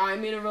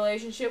I'm in a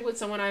relationship with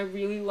someone I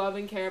really love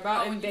and care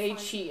about, Oh, and and you they find-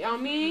 cheat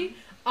on me.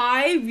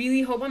 I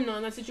really hope I'm not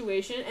in that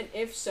situation, and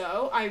if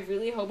so, I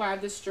really hope I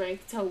have the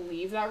strength to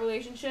leave that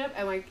relationship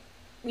and, like,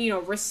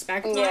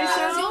 respect Yeah. Because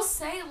myself. you'll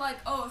say like,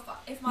 oh,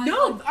 if my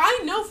No, like, I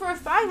know for a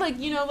fact, like,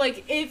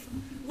 like, if,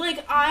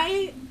 like,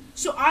 I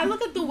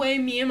look at the way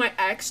me and my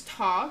ex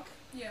talk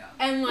yeah.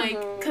 and, like,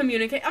 Mhm.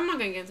 communicate. I'm not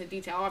gonna get into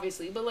detail,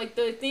 obviously, but, like,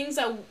 the things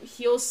that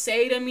he'll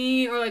say to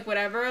me or, like,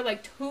 whatever,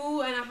 like,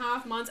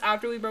 2.5 months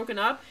after we broken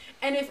up,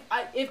 and if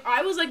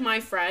I was, like, my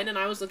friend and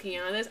I was looking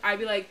at this, I'd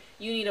be like,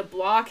 you need to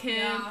block him,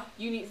 Yeah.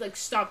 you need, like,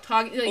 stop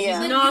talking, like, Yeah. he's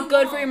Then not you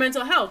good for won't. your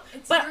mental health.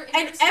 It's But, your- in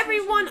and your situation,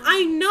 everyone, you I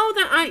won't. know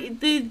that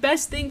the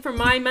best thing for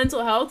my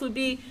mental health would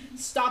be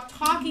stop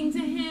talking to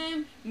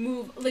him,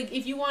 like,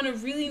 if you want to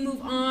really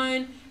move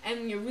on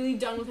and you're really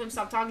done with him,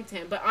 stop talking to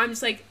him. But I'm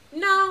just like,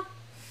 no.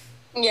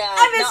 Yeah,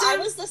 I miss no, I him.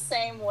 was the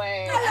same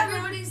way. Not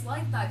everybody's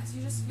like that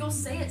because you'll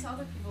say it to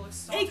other people like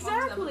stop talking to them,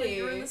 but Exactly. then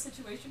you're in the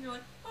situation you're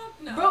like, oh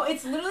no. Bro,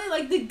 it's literally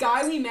like the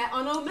guy we met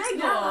on Omegle.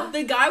 Yeah.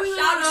 The guy we met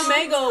Shout on out.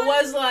 Omegle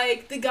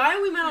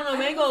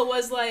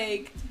was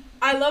like,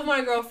 I love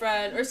my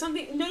girlfriend or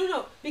something.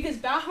 No. Because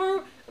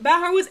Bahar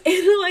was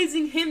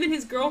analyzing him and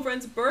his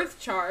girlfriend's birth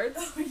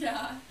charts. Oh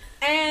yeah.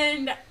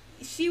 And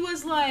she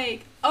was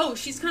like, oh,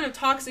 she's kind of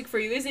toxic for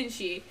you, isn't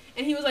she?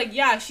 And he was like,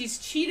 yeah, she's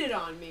cheated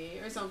on me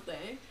or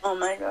something. Oh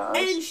my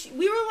gosh. And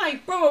we were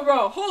like,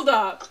 bro, hold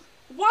up.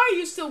 Why are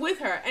you still with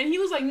her? And he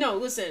was like, no,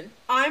 listen,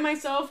 I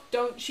myself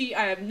don't cheat.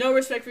 I have no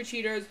respect for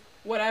cheaters,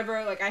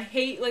 whatever. Like, I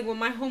hate, like, when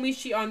my homies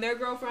cheat on their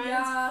girlfriends.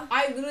 Yeah.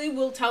 I literally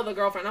will tell the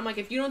girlfriend. I'm like,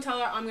 if you don't tell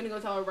her, I'm going to go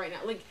tell her right now.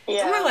 Like,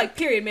 Yeah. we're like,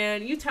 period,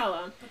 man. You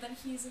tell him. But then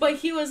he's. But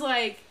he was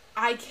like,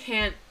 I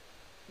can't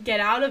get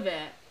out of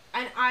it.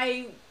 And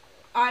I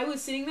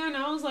was sitting there and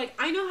I was like,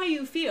 I know how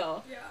you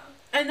feel. Yeah.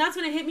 And that's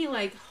when it hit me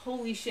like,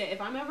 holy shit,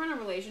 if I'm ever in a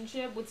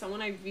relationship with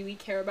someone I really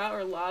care about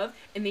or love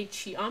and they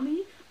cheat on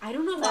me, I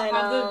don't know if I I'll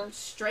have know. the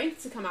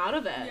strength to come out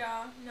of it.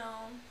 Yeah. No.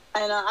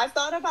 I know. I've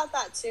thought about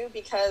that too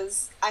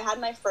because I had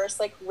my first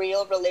like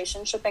real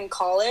relationship in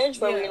college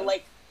where Yeah. we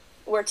like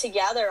were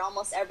together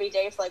almost every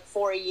day for like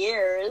 4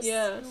 years.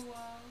 Yeah. Oh, wow.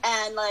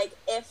 And like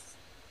if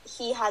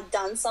he had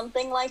done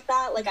something like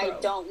that, like I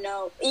Bro. don't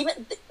know.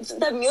 Even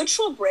the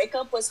mutual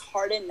breakup was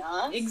hard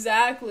enough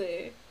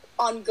Exactly.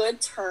 on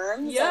good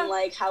terms Yeah. and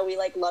like how we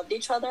like loved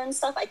each other and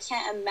stuff. I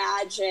can't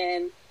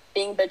imagine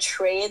being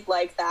betrayed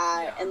like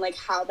that Yeah. and like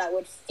how that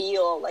would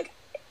feel. Like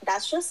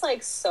that's just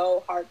like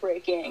so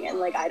heartbreaking and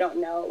like I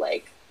don't know,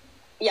 like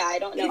yeah, I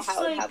don't know It's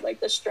how I'd like- have like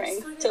the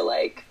strength kinda- to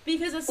like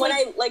Because it's when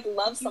like, I like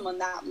love someone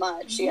that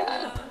much.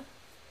 Yeah.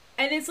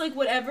 and it's like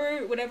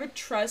whatever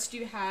trust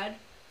you had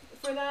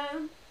for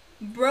them,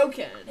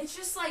 broken. It's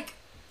just like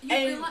you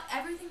And- realize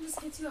everything just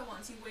hits you at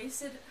once. You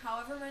wasted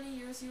however many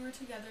years you were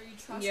together. You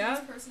trusted Yeah.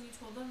 this person. You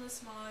told them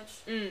this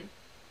much. Mm.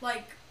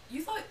 Like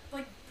you thought,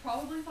 like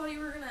probably thought you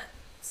were gonna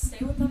stay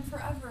with them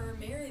forever or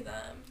marry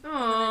them. And then it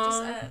Aww.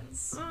 just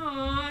ends.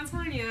 Aww,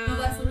 Tanya. No,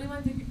 that's literally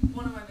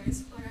one of my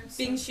biggest. Like I'm so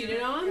Being scared.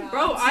 cheated on? Yeah,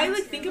 Bro, I'm so I like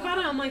scared think about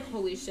it, that. I'm like,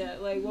 holy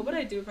shit, like what would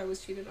I do if I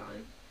was cheated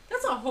on?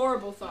 That's a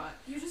horrible thought.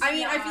 You just, I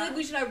mean, I yeah. feel like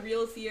we should have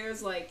real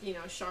fears, like, you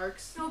know,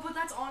 sharks. No, but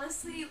that's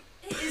honestly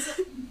it is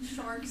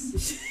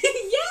sharks.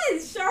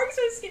 Yes, sharks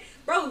are scary.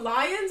 Bro,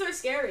 lions are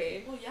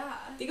scary. Well, yeah.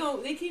 They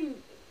can,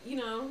 you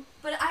know.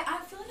 But I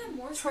feel like I'm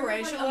more scared of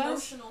like Tarantulas?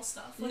 emotional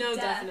stuff, like No,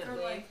 death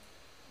definitely. or like,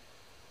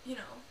 you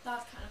know,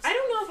 that kind of stuff. I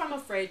don't know if I'm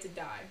afraid to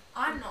die.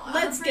 I'm not.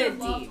 Let's I'm afraid get of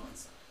loved deep.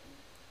 ones.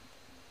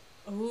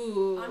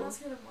 Ooh. I'm not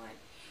scared of mine.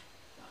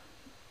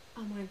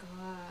 Oh my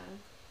god.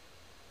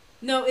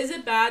 No, is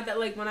it bad that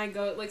like when I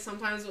go like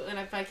sometimes and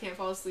if I can't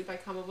fall asleep I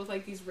come up with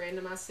like these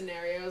random ass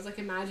scenarios like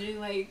imagining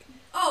like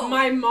Oh,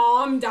 my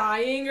mom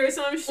dying or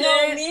some shit.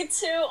 No, me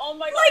too. Oh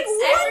my Like, god.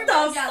 what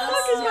the yeah, fuck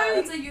that's, is yeah, my-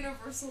 It's a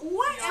universal.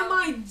 What yeah. am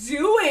I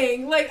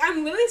doing? Like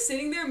I'm literally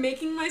sitting there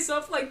making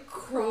myself like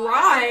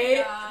cry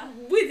Yeah.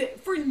 with it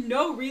for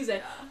no reason.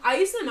 Yeah. I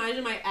used to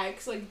imagine my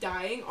ex like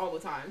dying all the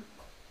time.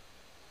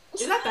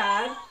 Is that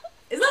bad?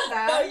 Is that No,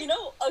 bad? you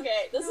know,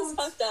 okay, this No, is it's-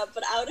 fucked up,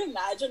 but I would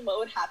imagine what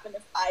would happen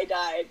if I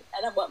died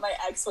and what my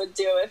ex would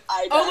do if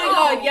I died. Oh my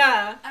god,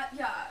 yeah.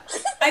 Yeah.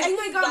 I think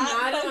I got That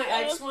mad at my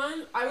kind ex of-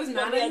 one. I was When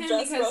mad we at had him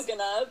just because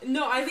broken up.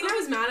 no, I think I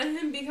was mad at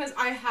him because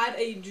I had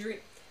a dream.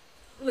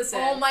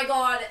 Listen, Oh my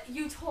god,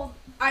 you told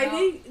I no.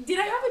 think did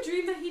I have a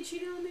dream that he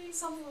cheated on me?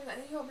 something like that. I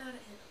think you got mad at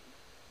him.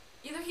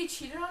 Either he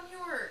cheated on you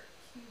or.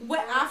 he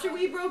What broke after up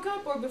we broke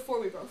up or before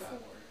we broke before.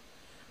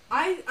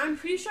 up? I'm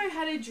pretty sure I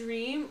had a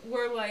dream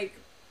where like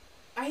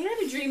I had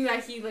a dream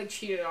that he like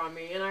cheated on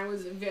me and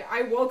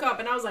I woke up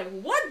and I was like,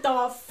 what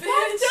the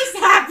fuck just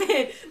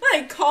happened?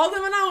 Like called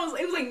him and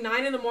it was like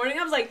 9 a.m.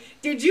 I was like,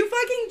 did you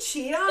fucking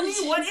cheat on me?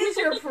 What is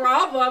your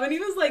problem? And he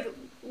was like,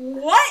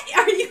 what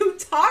are you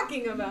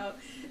talking about?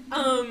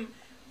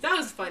 That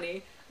was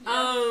funny.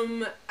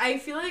 Yeah. I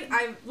feel like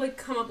I've like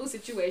come up with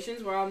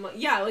situations where I'm like,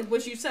 yeah, like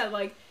what you said,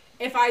 like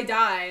if I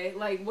die,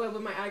 like what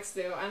would my ex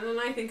do? And then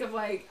I think of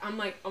like, I'm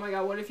like, oh my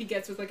god, what if he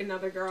gets with like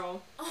another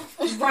girl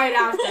right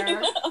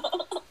after?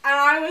 And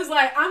I was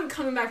like, I'm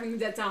coming back from the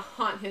dead to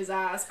haunt his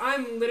ass.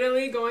 I'm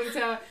literally going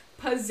to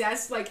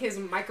possess like his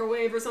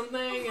microwave or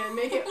something and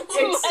make it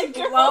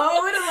explode.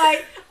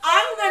 Like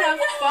I'm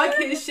gonna fuck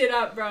his shit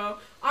up, bro.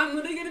 I'm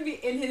literally gonna be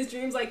in his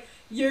dreams like,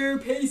 you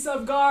piece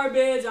of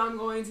garbage, I'm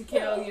going to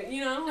kill you.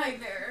 You know, like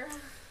Nightmare.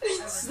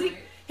 sleep.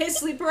 His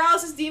sleep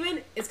paralysis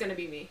demon, it's gonna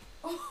be me.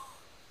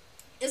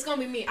 It's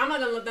gonna be me. I'm not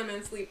gonna let that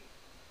man sleep.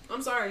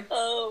 I'm sorry.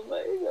 Oh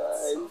my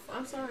god. So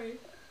I'm funny. sorry.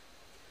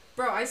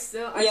 Bro, I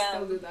still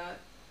Yeah. do that.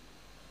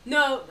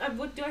 No,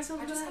 what do I still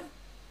do I just that? have.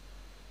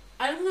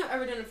 I don't think I've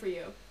ever done it for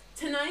you.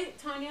 Tonight,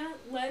 Tanya,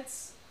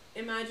 let's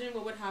imagine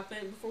what would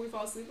happen before we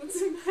fall asleep.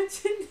 Let's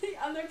imagine the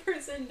other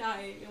person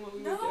dying and what we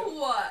would do.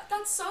 No,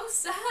 that's so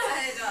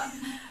sad.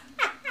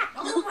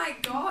 Oh my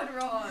god,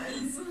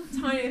 Roz.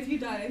 Tanya, if you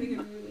died, I think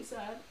it'd be really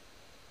sad.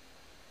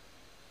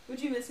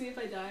 Would you miss me if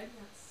I died?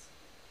 Yes.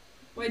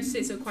 Why'd you say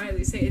it so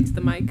quietly? Say it to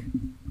the mic.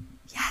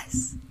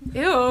 Yes.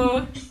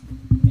 Ew.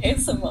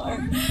 ASMR.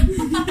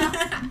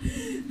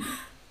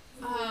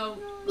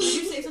 Would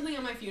you say something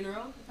at my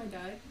funeral if I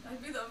died?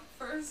 I'd be the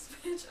first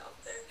bitch out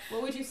there.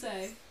 What would you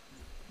say?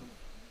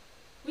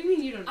 What do you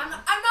mean you don't know? I'm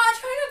not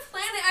trying to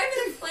plan it. I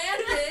haven't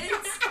planned it.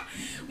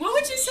 What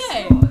would you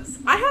say?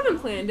 I haven't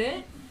planned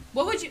it.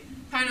 What would you...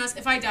 Pinos,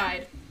 if I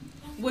died,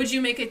 would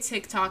you make a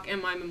TikTok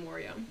in my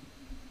memoriam?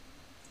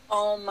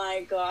 Oh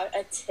my god,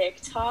 a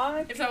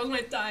TikTok? If that was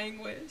my dying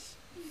wish.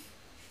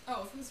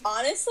 Oh, if it was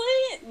Honestly,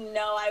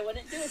 no, I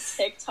wouldn't do a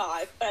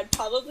TikTok, but I'd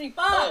probably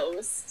Fuck.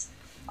 post.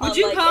 Would on,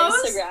 you like,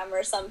 post? Instagram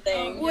or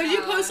something. Oh, Would you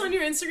Yeah. post on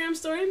your Instagram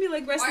story and be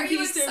like, rest Why in are you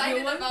peace to excited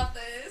everyone? about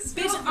this?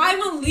 Bitch, No.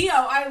 I'm a Leo.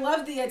 I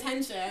love the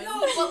attention.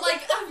 No, but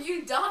like of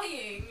you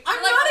dying. I'm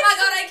You're like, not oh my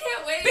god, I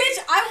can't wait. Bitch,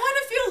 I want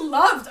to feel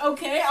loved,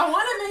 okay? I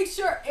want to make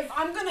sure if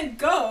I'm going to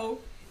go,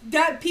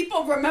 that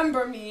people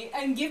remember me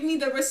and give me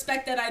the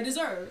respect that I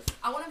deserve.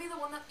 I want to be the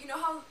one that, you know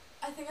how,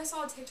 I think I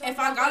saw a TikTok. If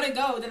I that, gotta like-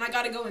 go, then I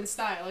gotta go in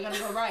style. I gotta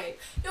go right.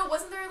 No,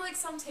 wasn't there like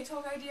some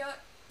TikTok idea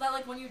that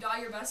like when you die,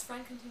 your best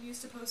friend continues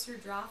to post your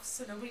drafts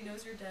so nobody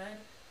knows you're dead?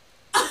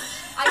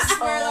 I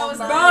swear that was.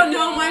 Oh a my Bro,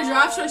 no, my gosh.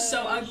 drafts are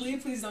so ugly.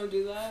 Please don't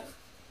do that.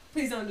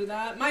 Please don't do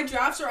that. My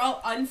drafts are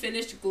all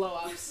unfinished glow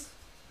ups.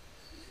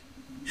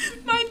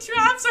 My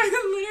drafts are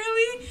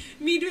literally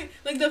me doing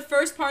like the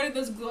first part of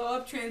those glow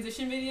up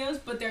transition videos,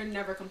 but they're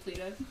never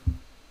completed.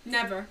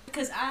 Never.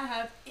 Because I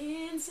have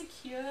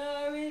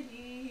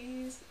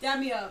insecurities. Dab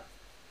me up.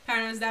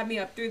 Parents, dab me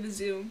up through the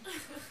Zoom.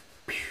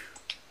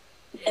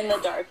 In the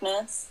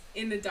darkness.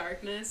 In the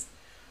darkness.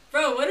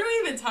 Bro, what are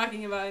we even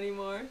talking about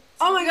anymore?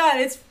 Oh my god,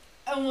 it's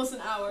Almost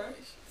an hour.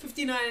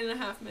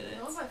 59.5 minutes.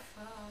 That was like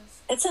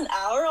fast. It's an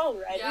hour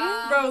already?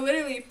 Yeah. Bro,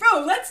 literally.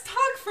 Bro, let's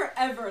talk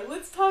forever.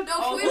 Let's talk No,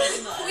 all can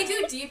day. we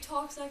do deep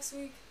talks next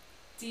week?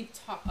 Deep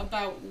talk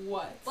about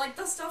what? Like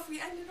the stuff we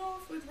ended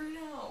off with right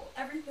now.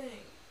 Everything.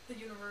 The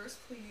universe,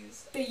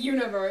 please. The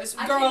universe.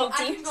 I Girl,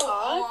 can deep go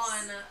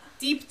talks? on.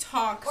 deep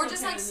talk. Or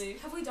just like, apparently.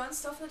 have we done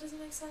stuff that doesn't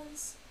make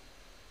sense?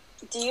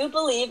 Do you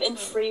believe in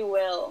free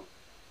will?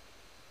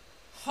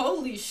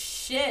 Holy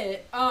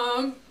shit.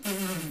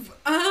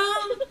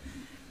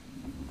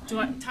 Do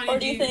I, Tanya, Or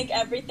do you think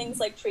everything's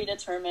like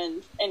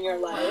predetermined in your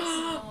life?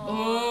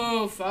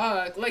 Oh,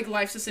 fuck. Like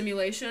life's a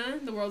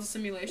simulation? The world's a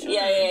simulation?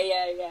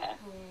 Yeah.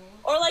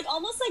 Or like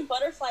almost like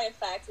butterfly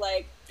effect,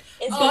 like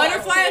is your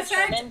Butterfly life effect?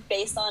 predetermined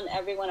based on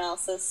everyone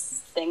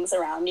else's things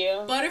around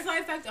you? Butterfly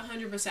effect,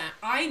 100%.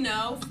 I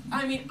know.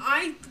 I mean,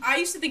 I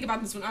used to think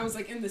about this when I was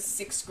like in the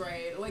 6th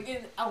grade. Like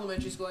in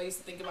elementary school, I used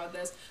to think about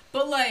this.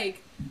 But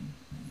like,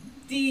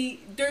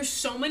 there's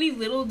so many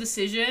little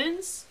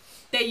decisions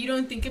that you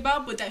don't think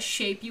about, but that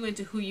shape you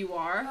into who you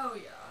are. Oh,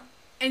 yeah.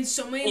 And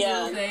so many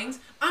little things.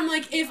 I'm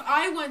like, if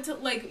I went to,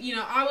 like, you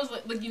know, I was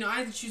like, you know, I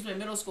had to choose my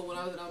middle school when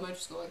I was in elementary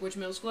school, like, which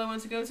middle school I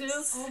wanted to go to.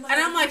 Oh my And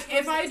I'm God, like, which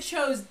if I was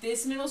chose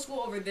this middle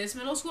school over this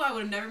middle school, I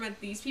would have never met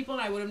these people,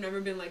 and I would have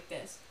never been like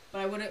this. But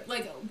I would have,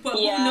 like, but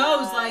who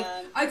knows, like,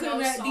 I could have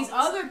No met these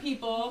songs. other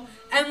people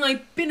and,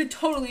 like, been a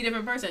totally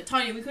different person.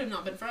 Tanya, we could have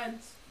not been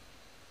friends.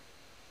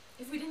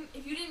 If you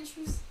didn't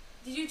choose,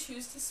 did you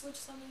choose to switch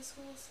so many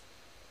schools?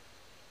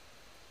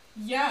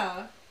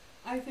 Yeah,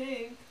 I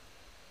think.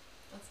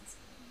 That's insane.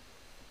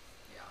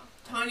 Yeah.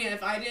 Tanya,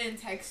 if I didn't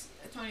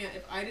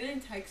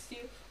text you,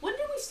 when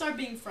did we start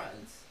being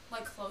friends?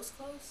 Like close?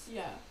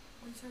 Yeah.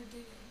 When you started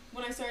dating.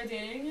 When I started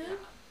dating him?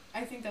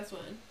 Yeah. I think that's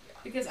when. Yeah.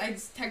 Because I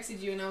just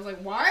texted you and I was like,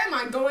 why am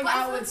I going But I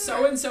out thought with we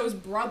so-and-so's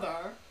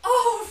brother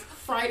Oh!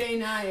 Friday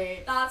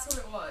night? That's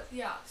what it was.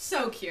 Yeah.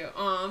 So cute.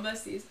 Aw,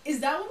 besties. Is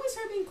that when we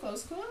started being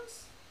close?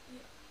 Yeah.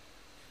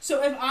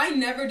 So if I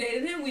never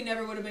dated him, we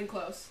never would have been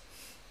close.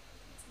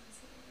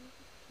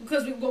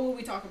 Because what would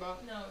we talk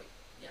about? No.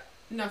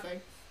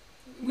 Nothing.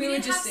 We We would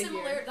didn't just have sit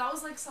here. similar. That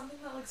was like something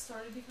that like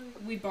started becoming.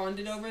 We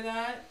bonded over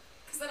that.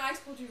 Because then I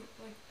told you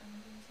like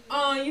everything too.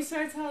 Oh, you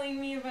started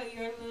telling me about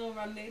your little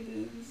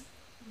rendezvous.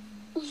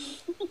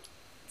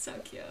 So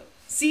cute.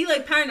 See,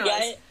 like, paranoid.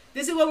 Yeah,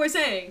 This is what we're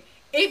saying.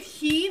 If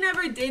he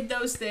never did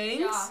those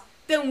things,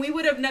 then we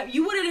would have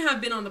you wouldn't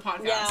have been on the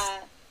podcast. yeah,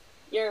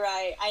 you're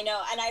right. I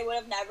know, and I would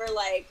have never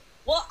like.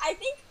 Well, I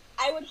think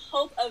I would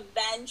hope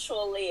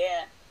eventually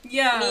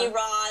Yeah. me,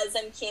 Roz,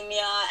 and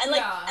Kimia, and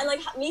like Yeah. and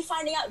like me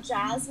finding out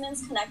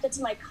Jasmine's connected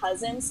to my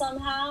cousin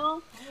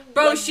somehow.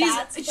 Bro, Like, she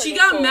that's pretty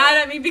got cool. mad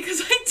at me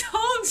because I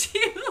told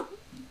you.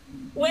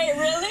 Wait,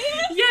 really?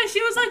 Yeah, she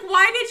was like,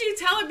 "Why did you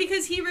tell her?"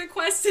 Because he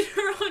requested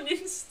her on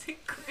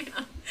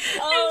Instagram.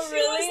 Oh, And she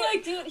really? was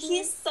like, Dude,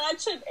 he's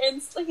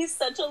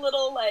such a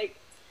little like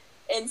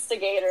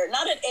instigator.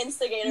 Not an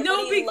instigator, No,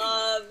 but he bec-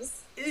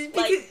 loves because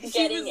like she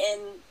getting was-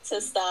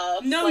 into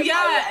stuff. No, Like, yeah,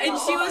 I and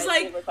don't she know was why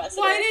like, requested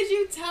 "Why it. did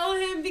you tell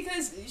him?"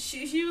 Because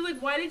she was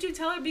like, "Why did you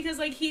tell her?" Because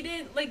like he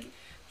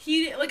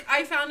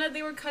I found out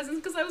they were cousins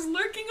because I was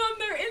lurking on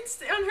their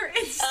on her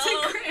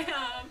Instagram, and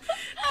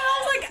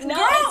I was like, No,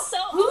 "Girl, it's so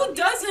who obvious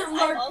doesn't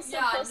because lurk?" I also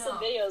Yeah, I posted know.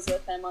 videos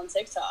with him on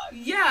TikTok.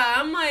 Yeah,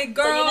 I'm like, So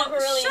 "Girl, you never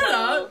really shut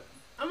know. up."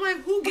 I'm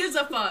like, who gives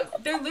a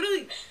fuck? They're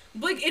literally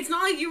like, it's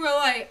not like you were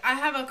like, I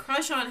have a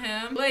crush on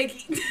him, like.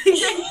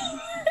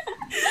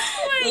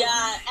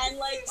 Yeah, and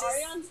like He just-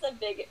 Ariane's the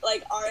big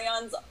like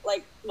Ariane's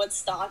like what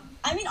stalk.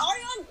 I mean,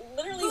 Ariane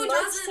literally Who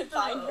lurks to doesn't,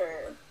 find though?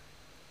 her.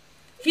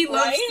 He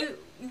loves Right?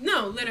 to,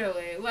 no,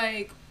 literally,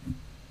 like,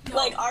 No.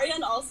 Like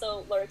Ariane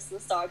also lurks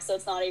and stalks, so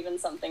it's not even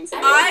something to do.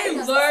 I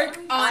with it. lurk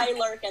I on,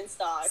 lurk and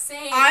stalk.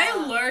 Same. I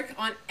lurk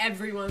on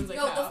everyone's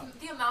Yo, account.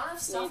 the amount of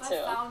stuff Me I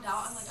too. found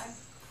out, I'm like, I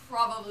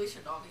probably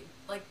should not be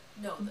like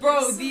know this.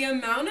 Bro, the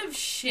amount of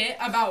shit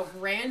about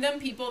random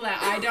people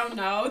that I don't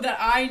know, that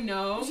I we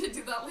know. should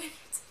do that later.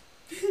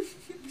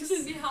 Just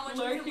to see how much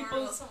Lurk we can learn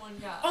people's- about someone.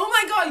 Yeah. Oh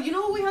my god, you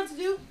know what we have to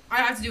do? I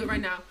have to do it right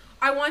now.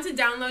 I want to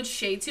download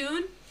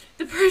Shaytune,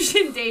 the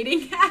Persian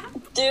dating app,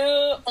 Dude,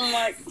 oh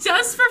my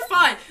just for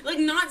fun. Like,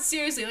 not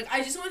seriously. Like,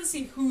 I just want to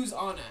see who's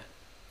on it.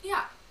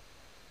 Yeah.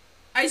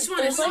 I just want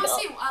to There's We see. like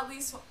want to see at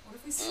least what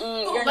if we see?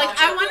 you're Like, not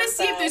I gonna want be to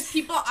see if there's impressed.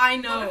 people I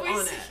know What if we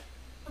on see- it.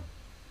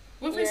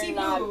 What if I see You're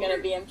not who? gonna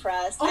be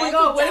impressed. Oh my I have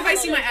God, to what if I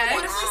see download my it for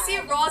What ex? if we see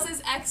app.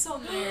 Roz's ex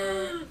on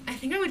there? I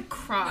think I would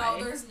cry.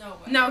 No, there's no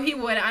way. No, he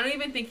would. I don't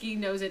even think he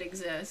knows it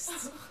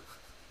exists.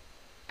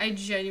 I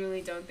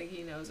genuinely don't think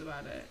he knows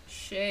about it.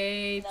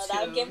 Shade. No,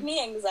 that would give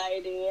me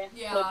anxiety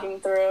Yeah. looking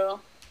through.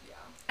 Yeah.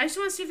 I just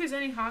want to see if there's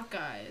any hot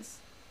guys.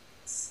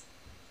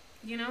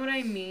 You know what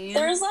I mean?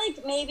 There's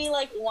like maybe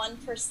like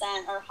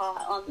 1% are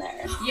hot on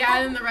there. Yeah,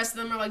 and then the rest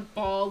of them are like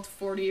bald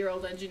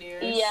 40-year-old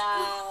engineers.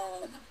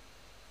 Yeah,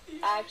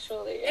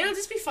 actually. It'll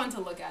just be fun to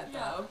look at, Yeah.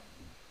 though.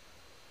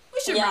 We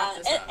should Yeah, wrap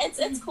this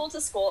up. it's cool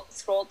to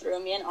scroll through.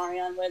 Me and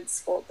Ariane would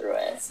scroll through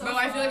it. It's so Bro,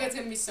 I feel like fun. it's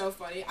gonna be so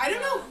funny. I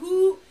don't know Yeah.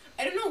 who.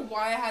 I don't know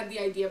why I had the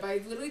idea, but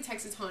I literally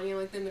texted Tanya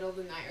like the middle of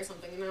the night or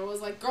something, and I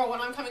was like, girl, when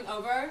I'm coming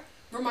over,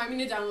 remind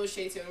me to download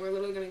Shade 2, and we're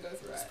literally gonna go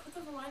through it. Just put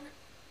the reminder.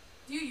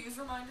 Do you use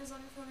reminders on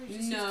your phone or you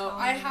just use No,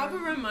 I have a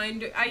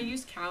reminder. I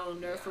use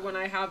calendar for when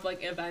I have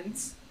like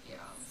events. Yeah.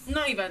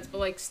 Not events, but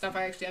like stuff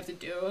I actually have to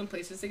do and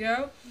places to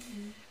go.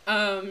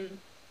 Mm-hmm.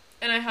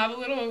 And I have a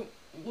little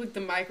like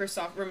the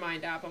Microsoft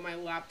Remind app on my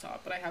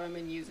laptop, but I haven't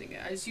been using it.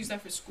 I just use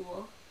that for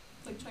school,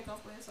 like check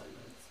off my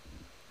assignments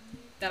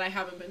that I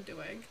haven't been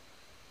doing.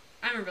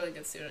 I'm a really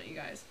good student, you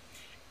guys.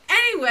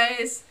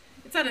 Anyways,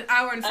 it's at an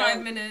hour and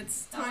 5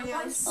 minutes. That went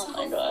by so Oh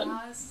my God.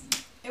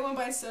 fast. It went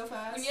by so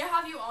fast. We need to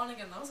have you on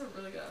again. That was a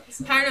really good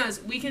episode.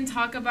 Parnas, we can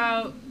talk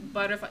about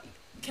butterfly.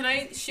 Can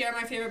I share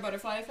my favorite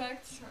butterfly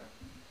effect? Sure.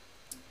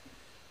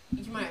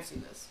 You might have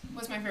seen this.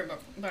 What's my favorite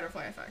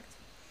butterfly effect?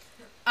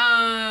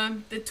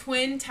 The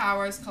Twin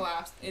Towers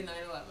collapsed in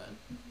 9/11.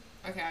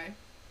 Okay.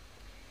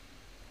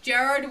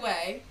 Gerard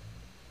Way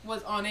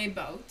was on a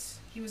boat.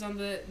 He was on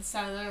the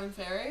Staten Island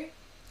ferry,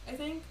 I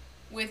think,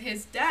 with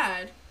his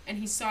dad, and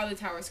he saw the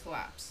towers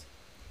collapse.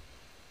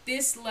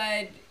 This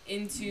led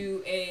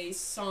into a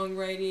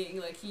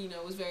songwriting, like he,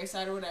 was very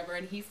sad or whatever,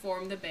 and he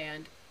formed the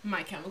band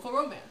My Chemical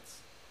Romance.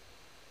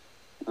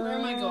 Where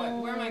am I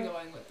going? Where am I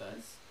going with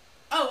this?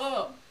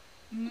 Oh.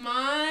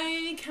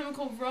 My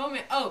Chemical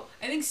Romance. Oh,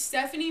 I think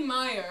Stephenie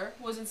Meyer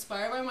was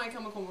inspired by My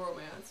Chemical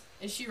Romance,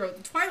 and she wrote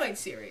the Twilight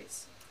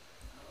series.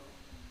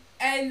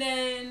 And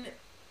then,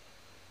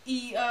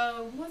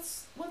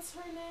 what's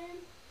her name?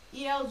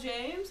 E.L.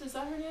 James, is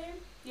that her name?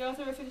 The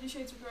author of 50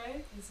 Shades of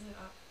Grey? Is it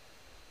up?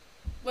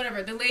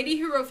 Whatever. The lady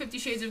who wrote 50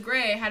 Shades of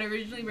Grey had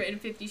originally written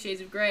 50 Shades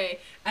of Grey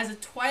as a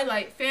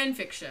Twilight fan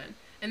fiction,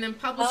 and then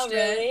published it.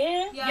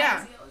 Really?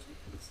 Yeah. It's the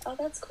James. Oh,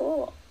 that's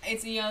cool.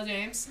 It's E.L.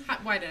 James.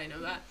 Why did I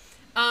know that?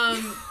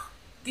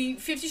 The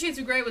 50 Shades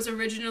of Grey was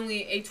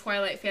originally a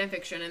Twilight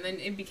fanfiction, and then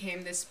it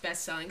became this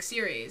best-selling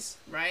series,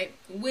 right?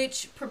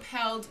 Which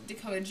propelled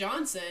Dakota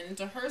Johnson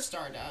into her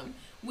stardom,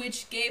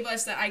 which gave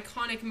us that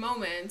iconic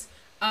moment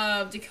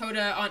of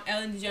Dakota on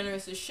Ellen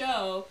DeGeneres'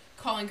 show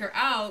calling her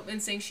out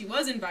and saying she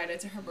was invited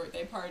to her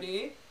birthday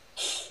party.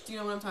 Do you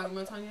know what I'm talking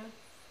about, Tanya?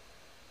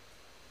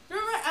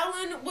 Remember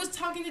Ellen was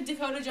talking to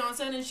Dakota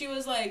Johnson, and she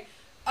was like,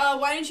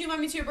 why didn't you invite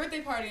me to your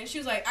birthday party? And she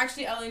was like,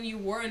 actually, Ellen, you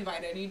were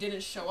invited. You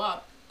didn't show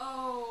up.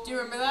 Oh. Do you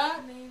remember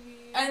that? Maybe.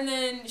 And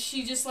then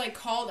she just, like,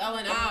 called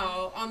Ellen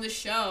out on the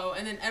show,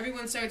 and then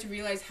everyone started to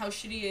realize how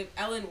shitty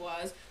Ellen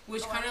was,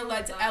 which kind of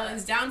led to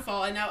Ellen's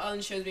downfall, and now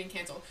Ellen's show is being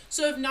canceled.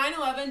 So if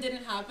 9/11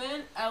 didn't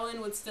happen,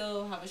 Ellen would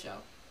still have a show.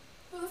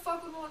 Who the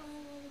fuck would want to?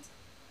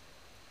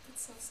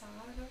 That's so sad.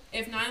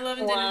 If 9/11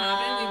 didn't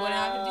happen, we wouldn't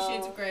have 50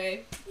 Shades of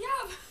Grey.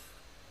 Yeah.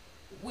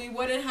 We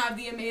wouldn't have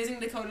the amazing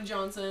Dakota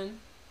Johnson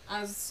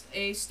as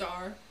a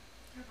star.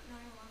 Yeah, but 9/11.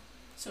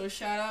 So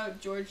shout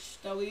out George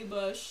W.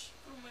 Bush.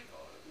 Oh my god.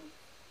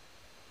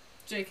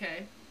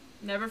 JK.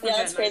 Never forget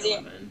that's crazy.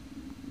 9/11.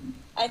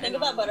 I think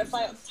about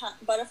butterfly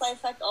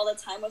effect all the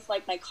time with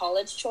like my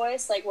college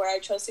choice, like where I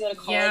chose to go to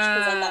college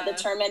because then that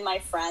determined my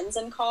friends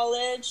in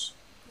college.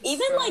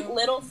 Even true. like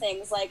little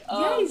things like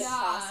Yes. the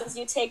classes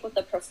you take, with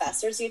the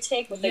professors you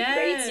take, with the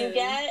grades you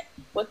get,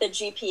 with the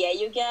GPA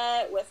you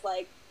get, with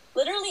like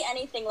literally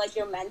anything, like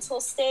your mental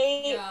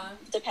state,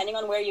 depending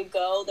on where you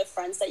go, the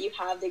friends that you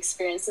have, the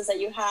experiences that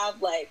you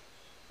have, like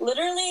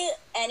literally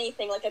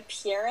anything, like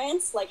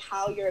appearance, like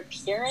how your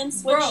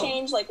appearance would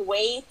change, like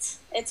weight.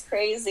 It's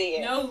crazy.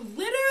 No,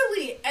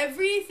 literally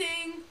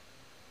everything.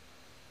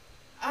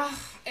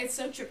 It's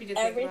so trippy to think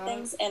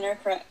Everything's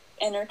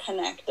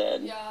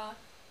interconnected. Yeah.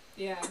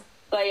 Yeah.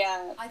 But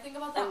yeah, I think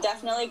about that. I'm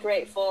definitely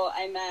grateful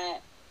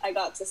I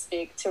got to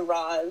speak to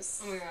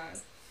Roz Oh my god.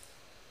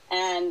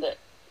 and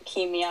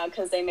Kimia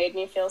because they made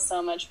me feel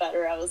so much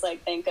better. I was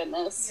like, thank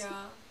goodness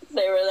Yeah.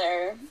 they were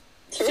there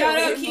to Shout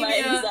out relieve my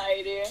Kimia.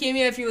 anxiety.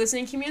 Kimia, if you're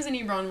listening, Kimia's in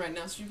Iran right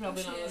now, so she's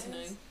probably She not is?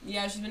 listening.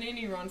 Yeah, she's been in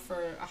Iran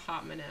for a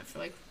hot minute, for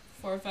like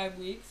 4 or 5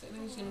 weeks. I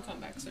think she's gonna come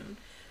back soon.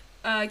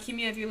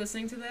 Kimia, if you're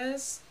listening to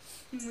this,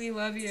 we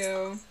love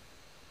you.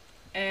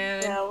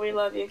 And Yeah, we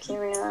love you,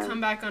 Kimia.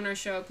 come back on our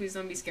show. Please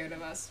don't be scared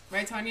of us.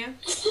 Right, Tanya?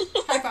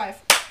 High five.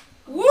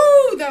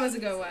 Woo! That was a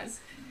good one.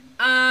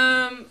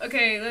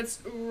 Okay, let's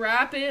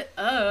wrap it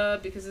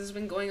up because this has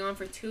been going on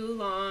for too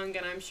long,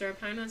 and I'm sure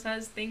Pinos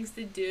has things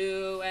to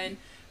do and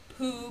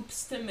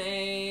poops to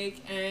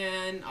make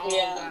and all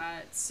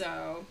that.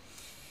 So,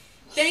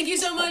 thank you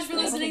so much for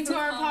listening to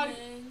our pod.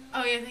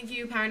 Oh yeah, thank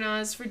you,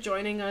 Pinos, for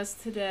joining us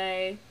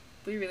today.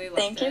 We really loved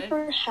Thank you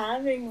for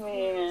having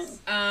me.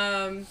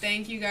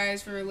 Thank you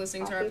guys for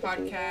listening to our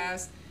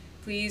podcast.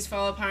 Please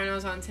follow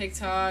Pinos on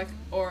TikTok,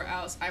 or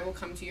else I will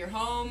come to your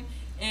home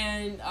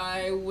and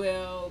I'm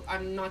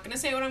not gonna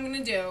say what I'm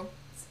gonna do,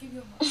 Let's give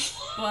you a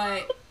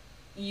hug. but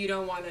you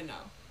don't want to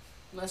know.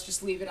 Let's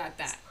just leave it at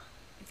that.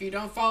 If you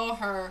don't follow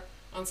her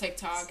on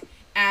TikTok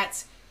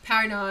at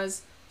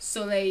Parnaz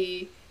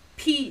Soleil,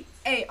 PARNAZSOLEI.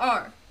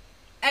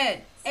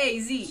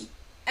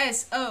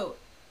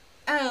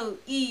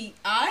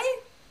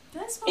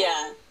 That's fine.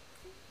 Yeah.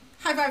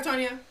 High five,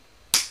 Tanya.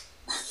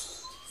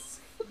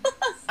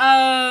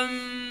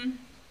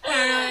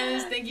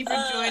 Paradise, thank you for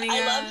joining I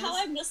us. love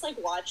how I'm just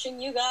like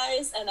watching you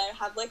guys, and I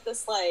have like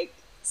this like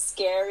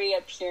scary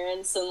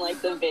appearance in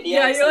like the video.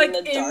 Yeah, you're, like,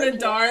 in in the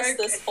dark.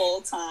 this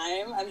whole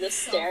time. I'm just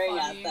staring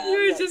funny. at them.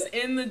 You're like, just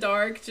in the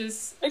dark,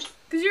 just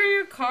because you're in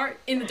your car,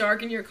 in the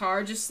dark in your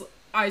car, just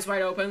eyes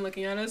wide open,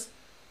 looking at us.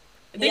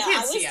 They yeah, can't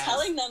I was see us.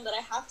 telling them that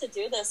I have to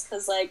do this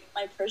because like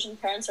my Persian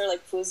parents are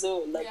like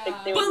fuzul, like Yeah.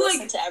 they But, would like,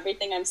 listen to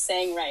everything I'm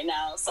saying right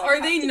now. So I Are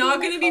have they to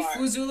not be in going to my be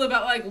car. fuzul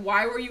about like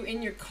why were you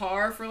in your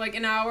car for like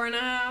an hour and a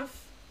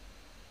half?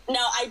 No,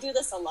 I do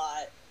this a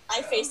lot.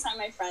 I FaceTime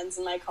my friends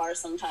in my car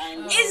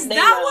sometimes. Is They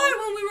that know. why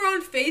when we were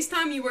on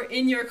FaceTime you were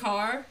in your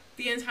car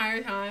the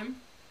entire time?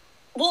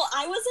 Well,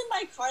 I was in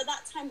my car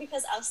that time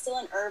because I was still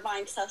in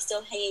Irvine because I was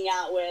still hanging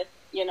out with,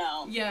 you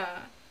know. Yeah.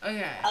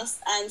 Okay.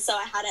 And so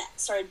I hadn't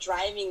started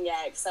driving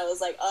yet because I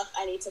was like, ugh,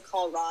 I need to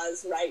call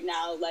Roz right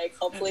now. Like,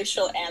 hopefully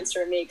she'll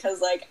answer me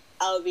because, like,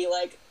 I'll be,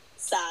 like,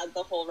 sad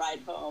the whole ride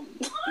home.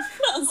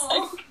 I was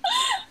like,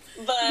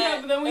 but, Yeah,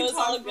 but then we it was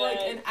all talked for like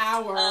good. an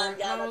hour. Yeah,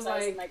 and I that's was why I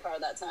was in like, my car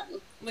that time.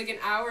 like an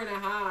hour and a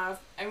half,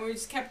 and we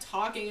just kept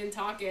talking and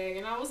talking,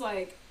 and I was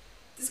like,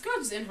 this girl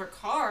just in her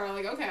car.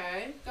 Like,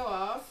 okay, go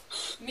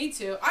off. Me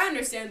too. I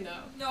understand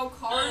though. No,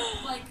 car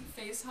like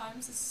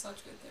FaceTimes is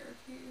such good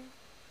therapy.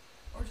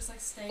 Or just like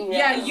staying.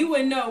 Yeah, Yeah. you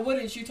would know,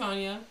 wouldn't you,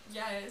 Tanya?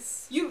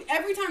 Yes. You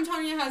every time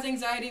Tanya has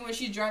anxiety when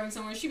she's driving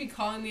somewhere, she'd be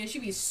calling me and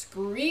she'd be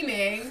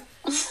screaming.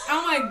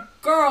 I'm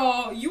like,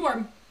 girl, you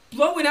are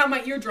blowing out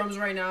my eardrums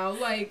right now.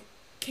 Like,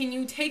 can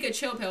you take a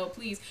chill pill,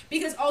 please?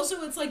 Because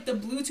also it's like the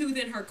Bluetooth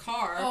in her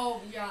car.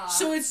 Oh yeah.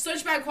 So it's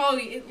such bad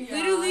quality. It Yeah.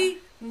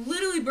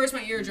 literally burst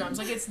my eardrums.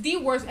 Like, it's the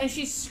worst. And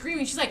she's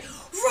screaming. She's like,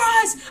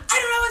 Roz, I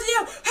don't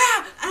know what to do.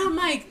 Ah! And I'm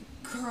like,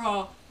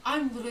 girl,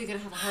 I'm literally gonna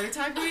have a heart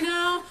attack right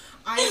now.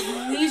 I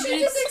need You you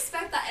just to...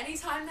 expect that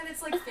anytime that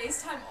it's like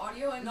FaceTime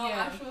audio and not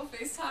Yeah. actual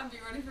FaceTime, be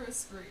ready for a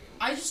scream.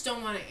 I just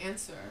don't want to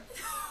answer.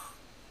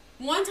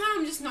 One time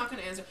I'm just not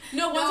gonna answer.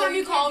 No, one No, time you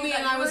you called can't do me that.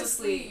 and I You was were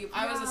asleep. asleep.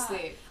 I was Yeah.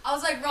 asleep. I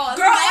was like, Roz,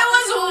 Girl, not it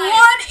was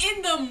the 1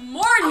 in the time.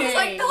 morning. I was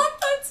like, not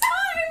the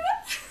time.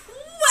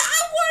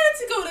 I wanted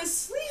to go to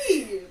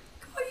sleep.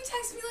 Girl, you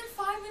texted me like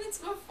 5 minutes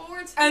before.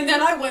 Too. And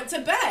then I went to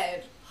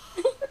bed.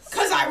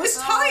 Because I was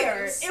Oh,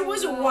 tired. so It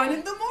was bad. 1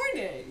 in the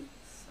morning.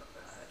 So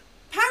bad.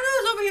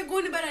 Pana's over here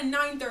going to bed at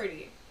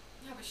 9:30.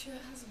 Yeah, but she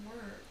has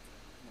work.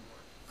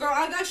 Girl,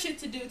 I got shit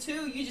to do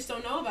too. You just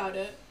don't know about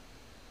it.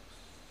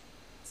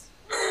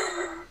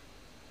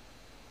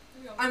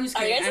 I'm just Are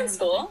kidding. you guys I in have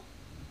school? nothing.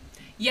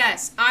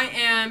 Yes, I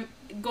am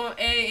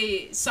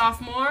a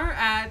sophomore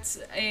at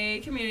a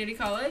community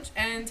college,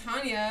 and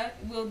Tanya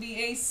will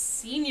be a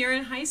senior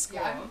in high school.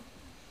 Yeah.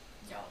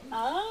 Young.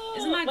 Oh.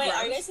 Isn't that Wait, are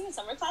gross? you guys in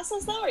summer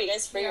classes though? Or are you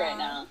guys free Yeah. right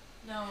now?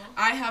 No.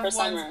 I have For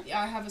one. summer.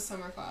 Yeah, I have a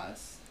summer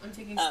class. I'm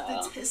taking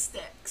Oh.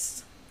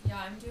 statistics. Yeah,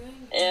 I'm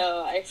doing. Ew,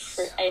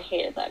 I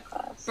hated that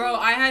class. Bro,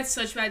 I had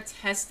such bad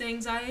test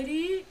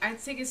anxiety. I had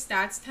to take a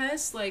stats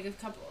test like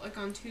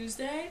on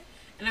Tuesday,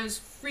 and I was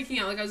freaking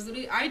out. Like, I was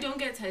literally, I don't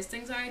get test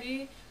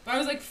anxiety, but I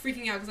was like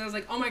freaking out because I was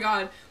like, oh my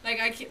god, like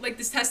I can't, like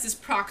this test is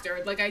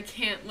proctored. Like, I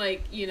can't,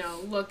 like, you know,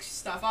 look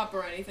stuff up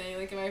or anything.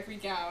 Like, if I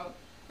freak out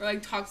or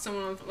like talk to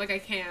someone on, like, I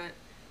can't.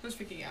 I was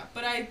freaking out,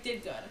 but I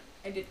did good.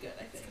 I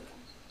think.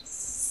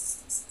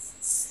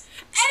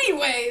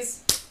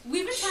 Anyways,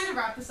 we've been trying to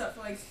wrap this up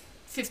for like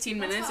 15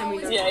 That's minutes, how and we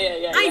I don't.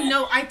 always Yeah. I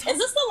know. I Is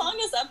this the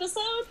longest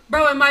episode?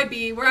 Bro, it might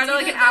be. We're at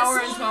like an Either hour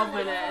this and one 12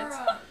 or, minutes.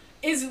 uh,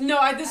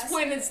 At this That's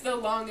point it. it's the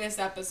longest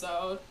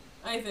episode,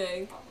 I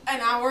think. An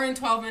hour and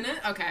 12 minutes?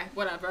 Okay,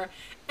 whatever.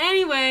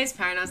 Anyways,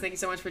 Paranos, thank you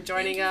so much for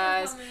joining Thank you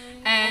for us.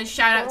 coming. And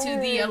shout out to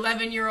the course.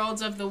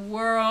 11-year-olds of the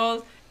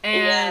world. And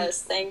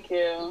Yes, thank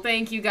you.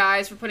 thank you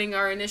guys for putting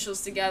our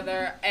initials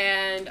together.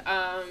 And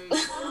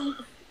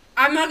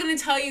I'm not going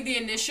to tell you the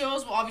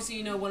initials. Well, obviously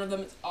you know one of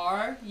them is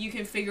R. You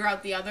can figure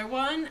out the other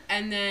one.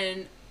 And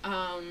then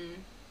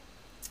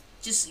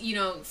just, you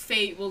know,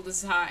 fate will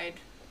decide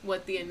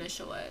what the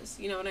initial is.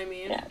 You know what I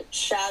mean? Yeah.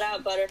 Shout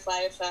out Butterfly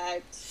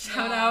Effect.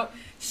 Shout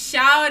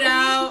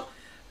out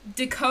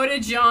Dakota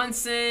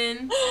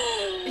Johnson.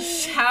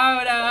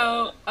 Shout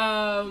out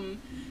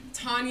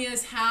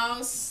Tanya's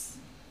house.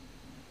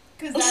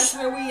 Cause that's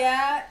where we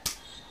at.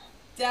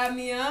 Dab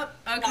me up.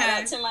 Okay. Shout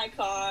out to my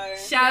car.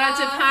 Shout out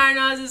to Yeah.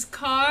 Paranaz's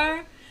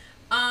car.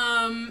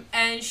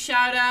 And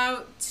shout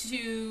out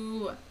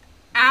to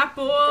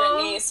Apple.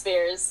 Britney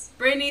Spears.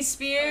 Britney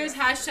Spears.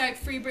 Hashtag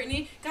free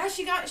Britney. Guys,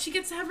 she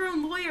gets to have her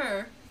own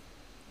lawyer.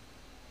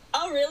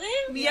 Oh,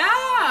 really?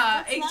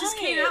 Yeah. That's It just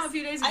came out a nice.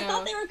 few days ago. I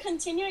thought they were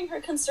continuing her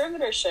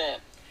conservatorship.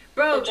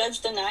 Bro, The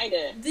judge denied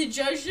it. the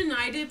judge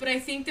denied it, but I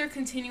think they're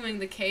continuing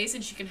the case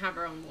and she can have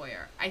her own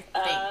lawyer. I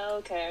think.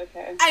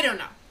 Okay. I don't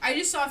know. I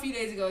just saw a few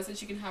days ago it said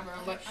she can have her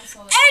own lawyer. I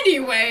saw that.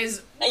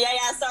 Anyways,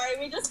 Yeah, sorry,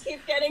 we just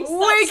keep getting we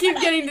stuck.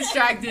 keep getting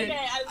distracted.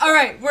 Okay, All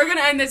right, we're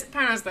gonna end this.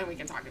 Panos, then we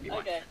can talk if you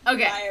want. Okay.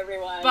 Okay. Bye,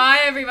 everyone. Bye,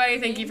 everybody.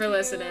 Thank you for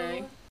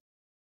listening.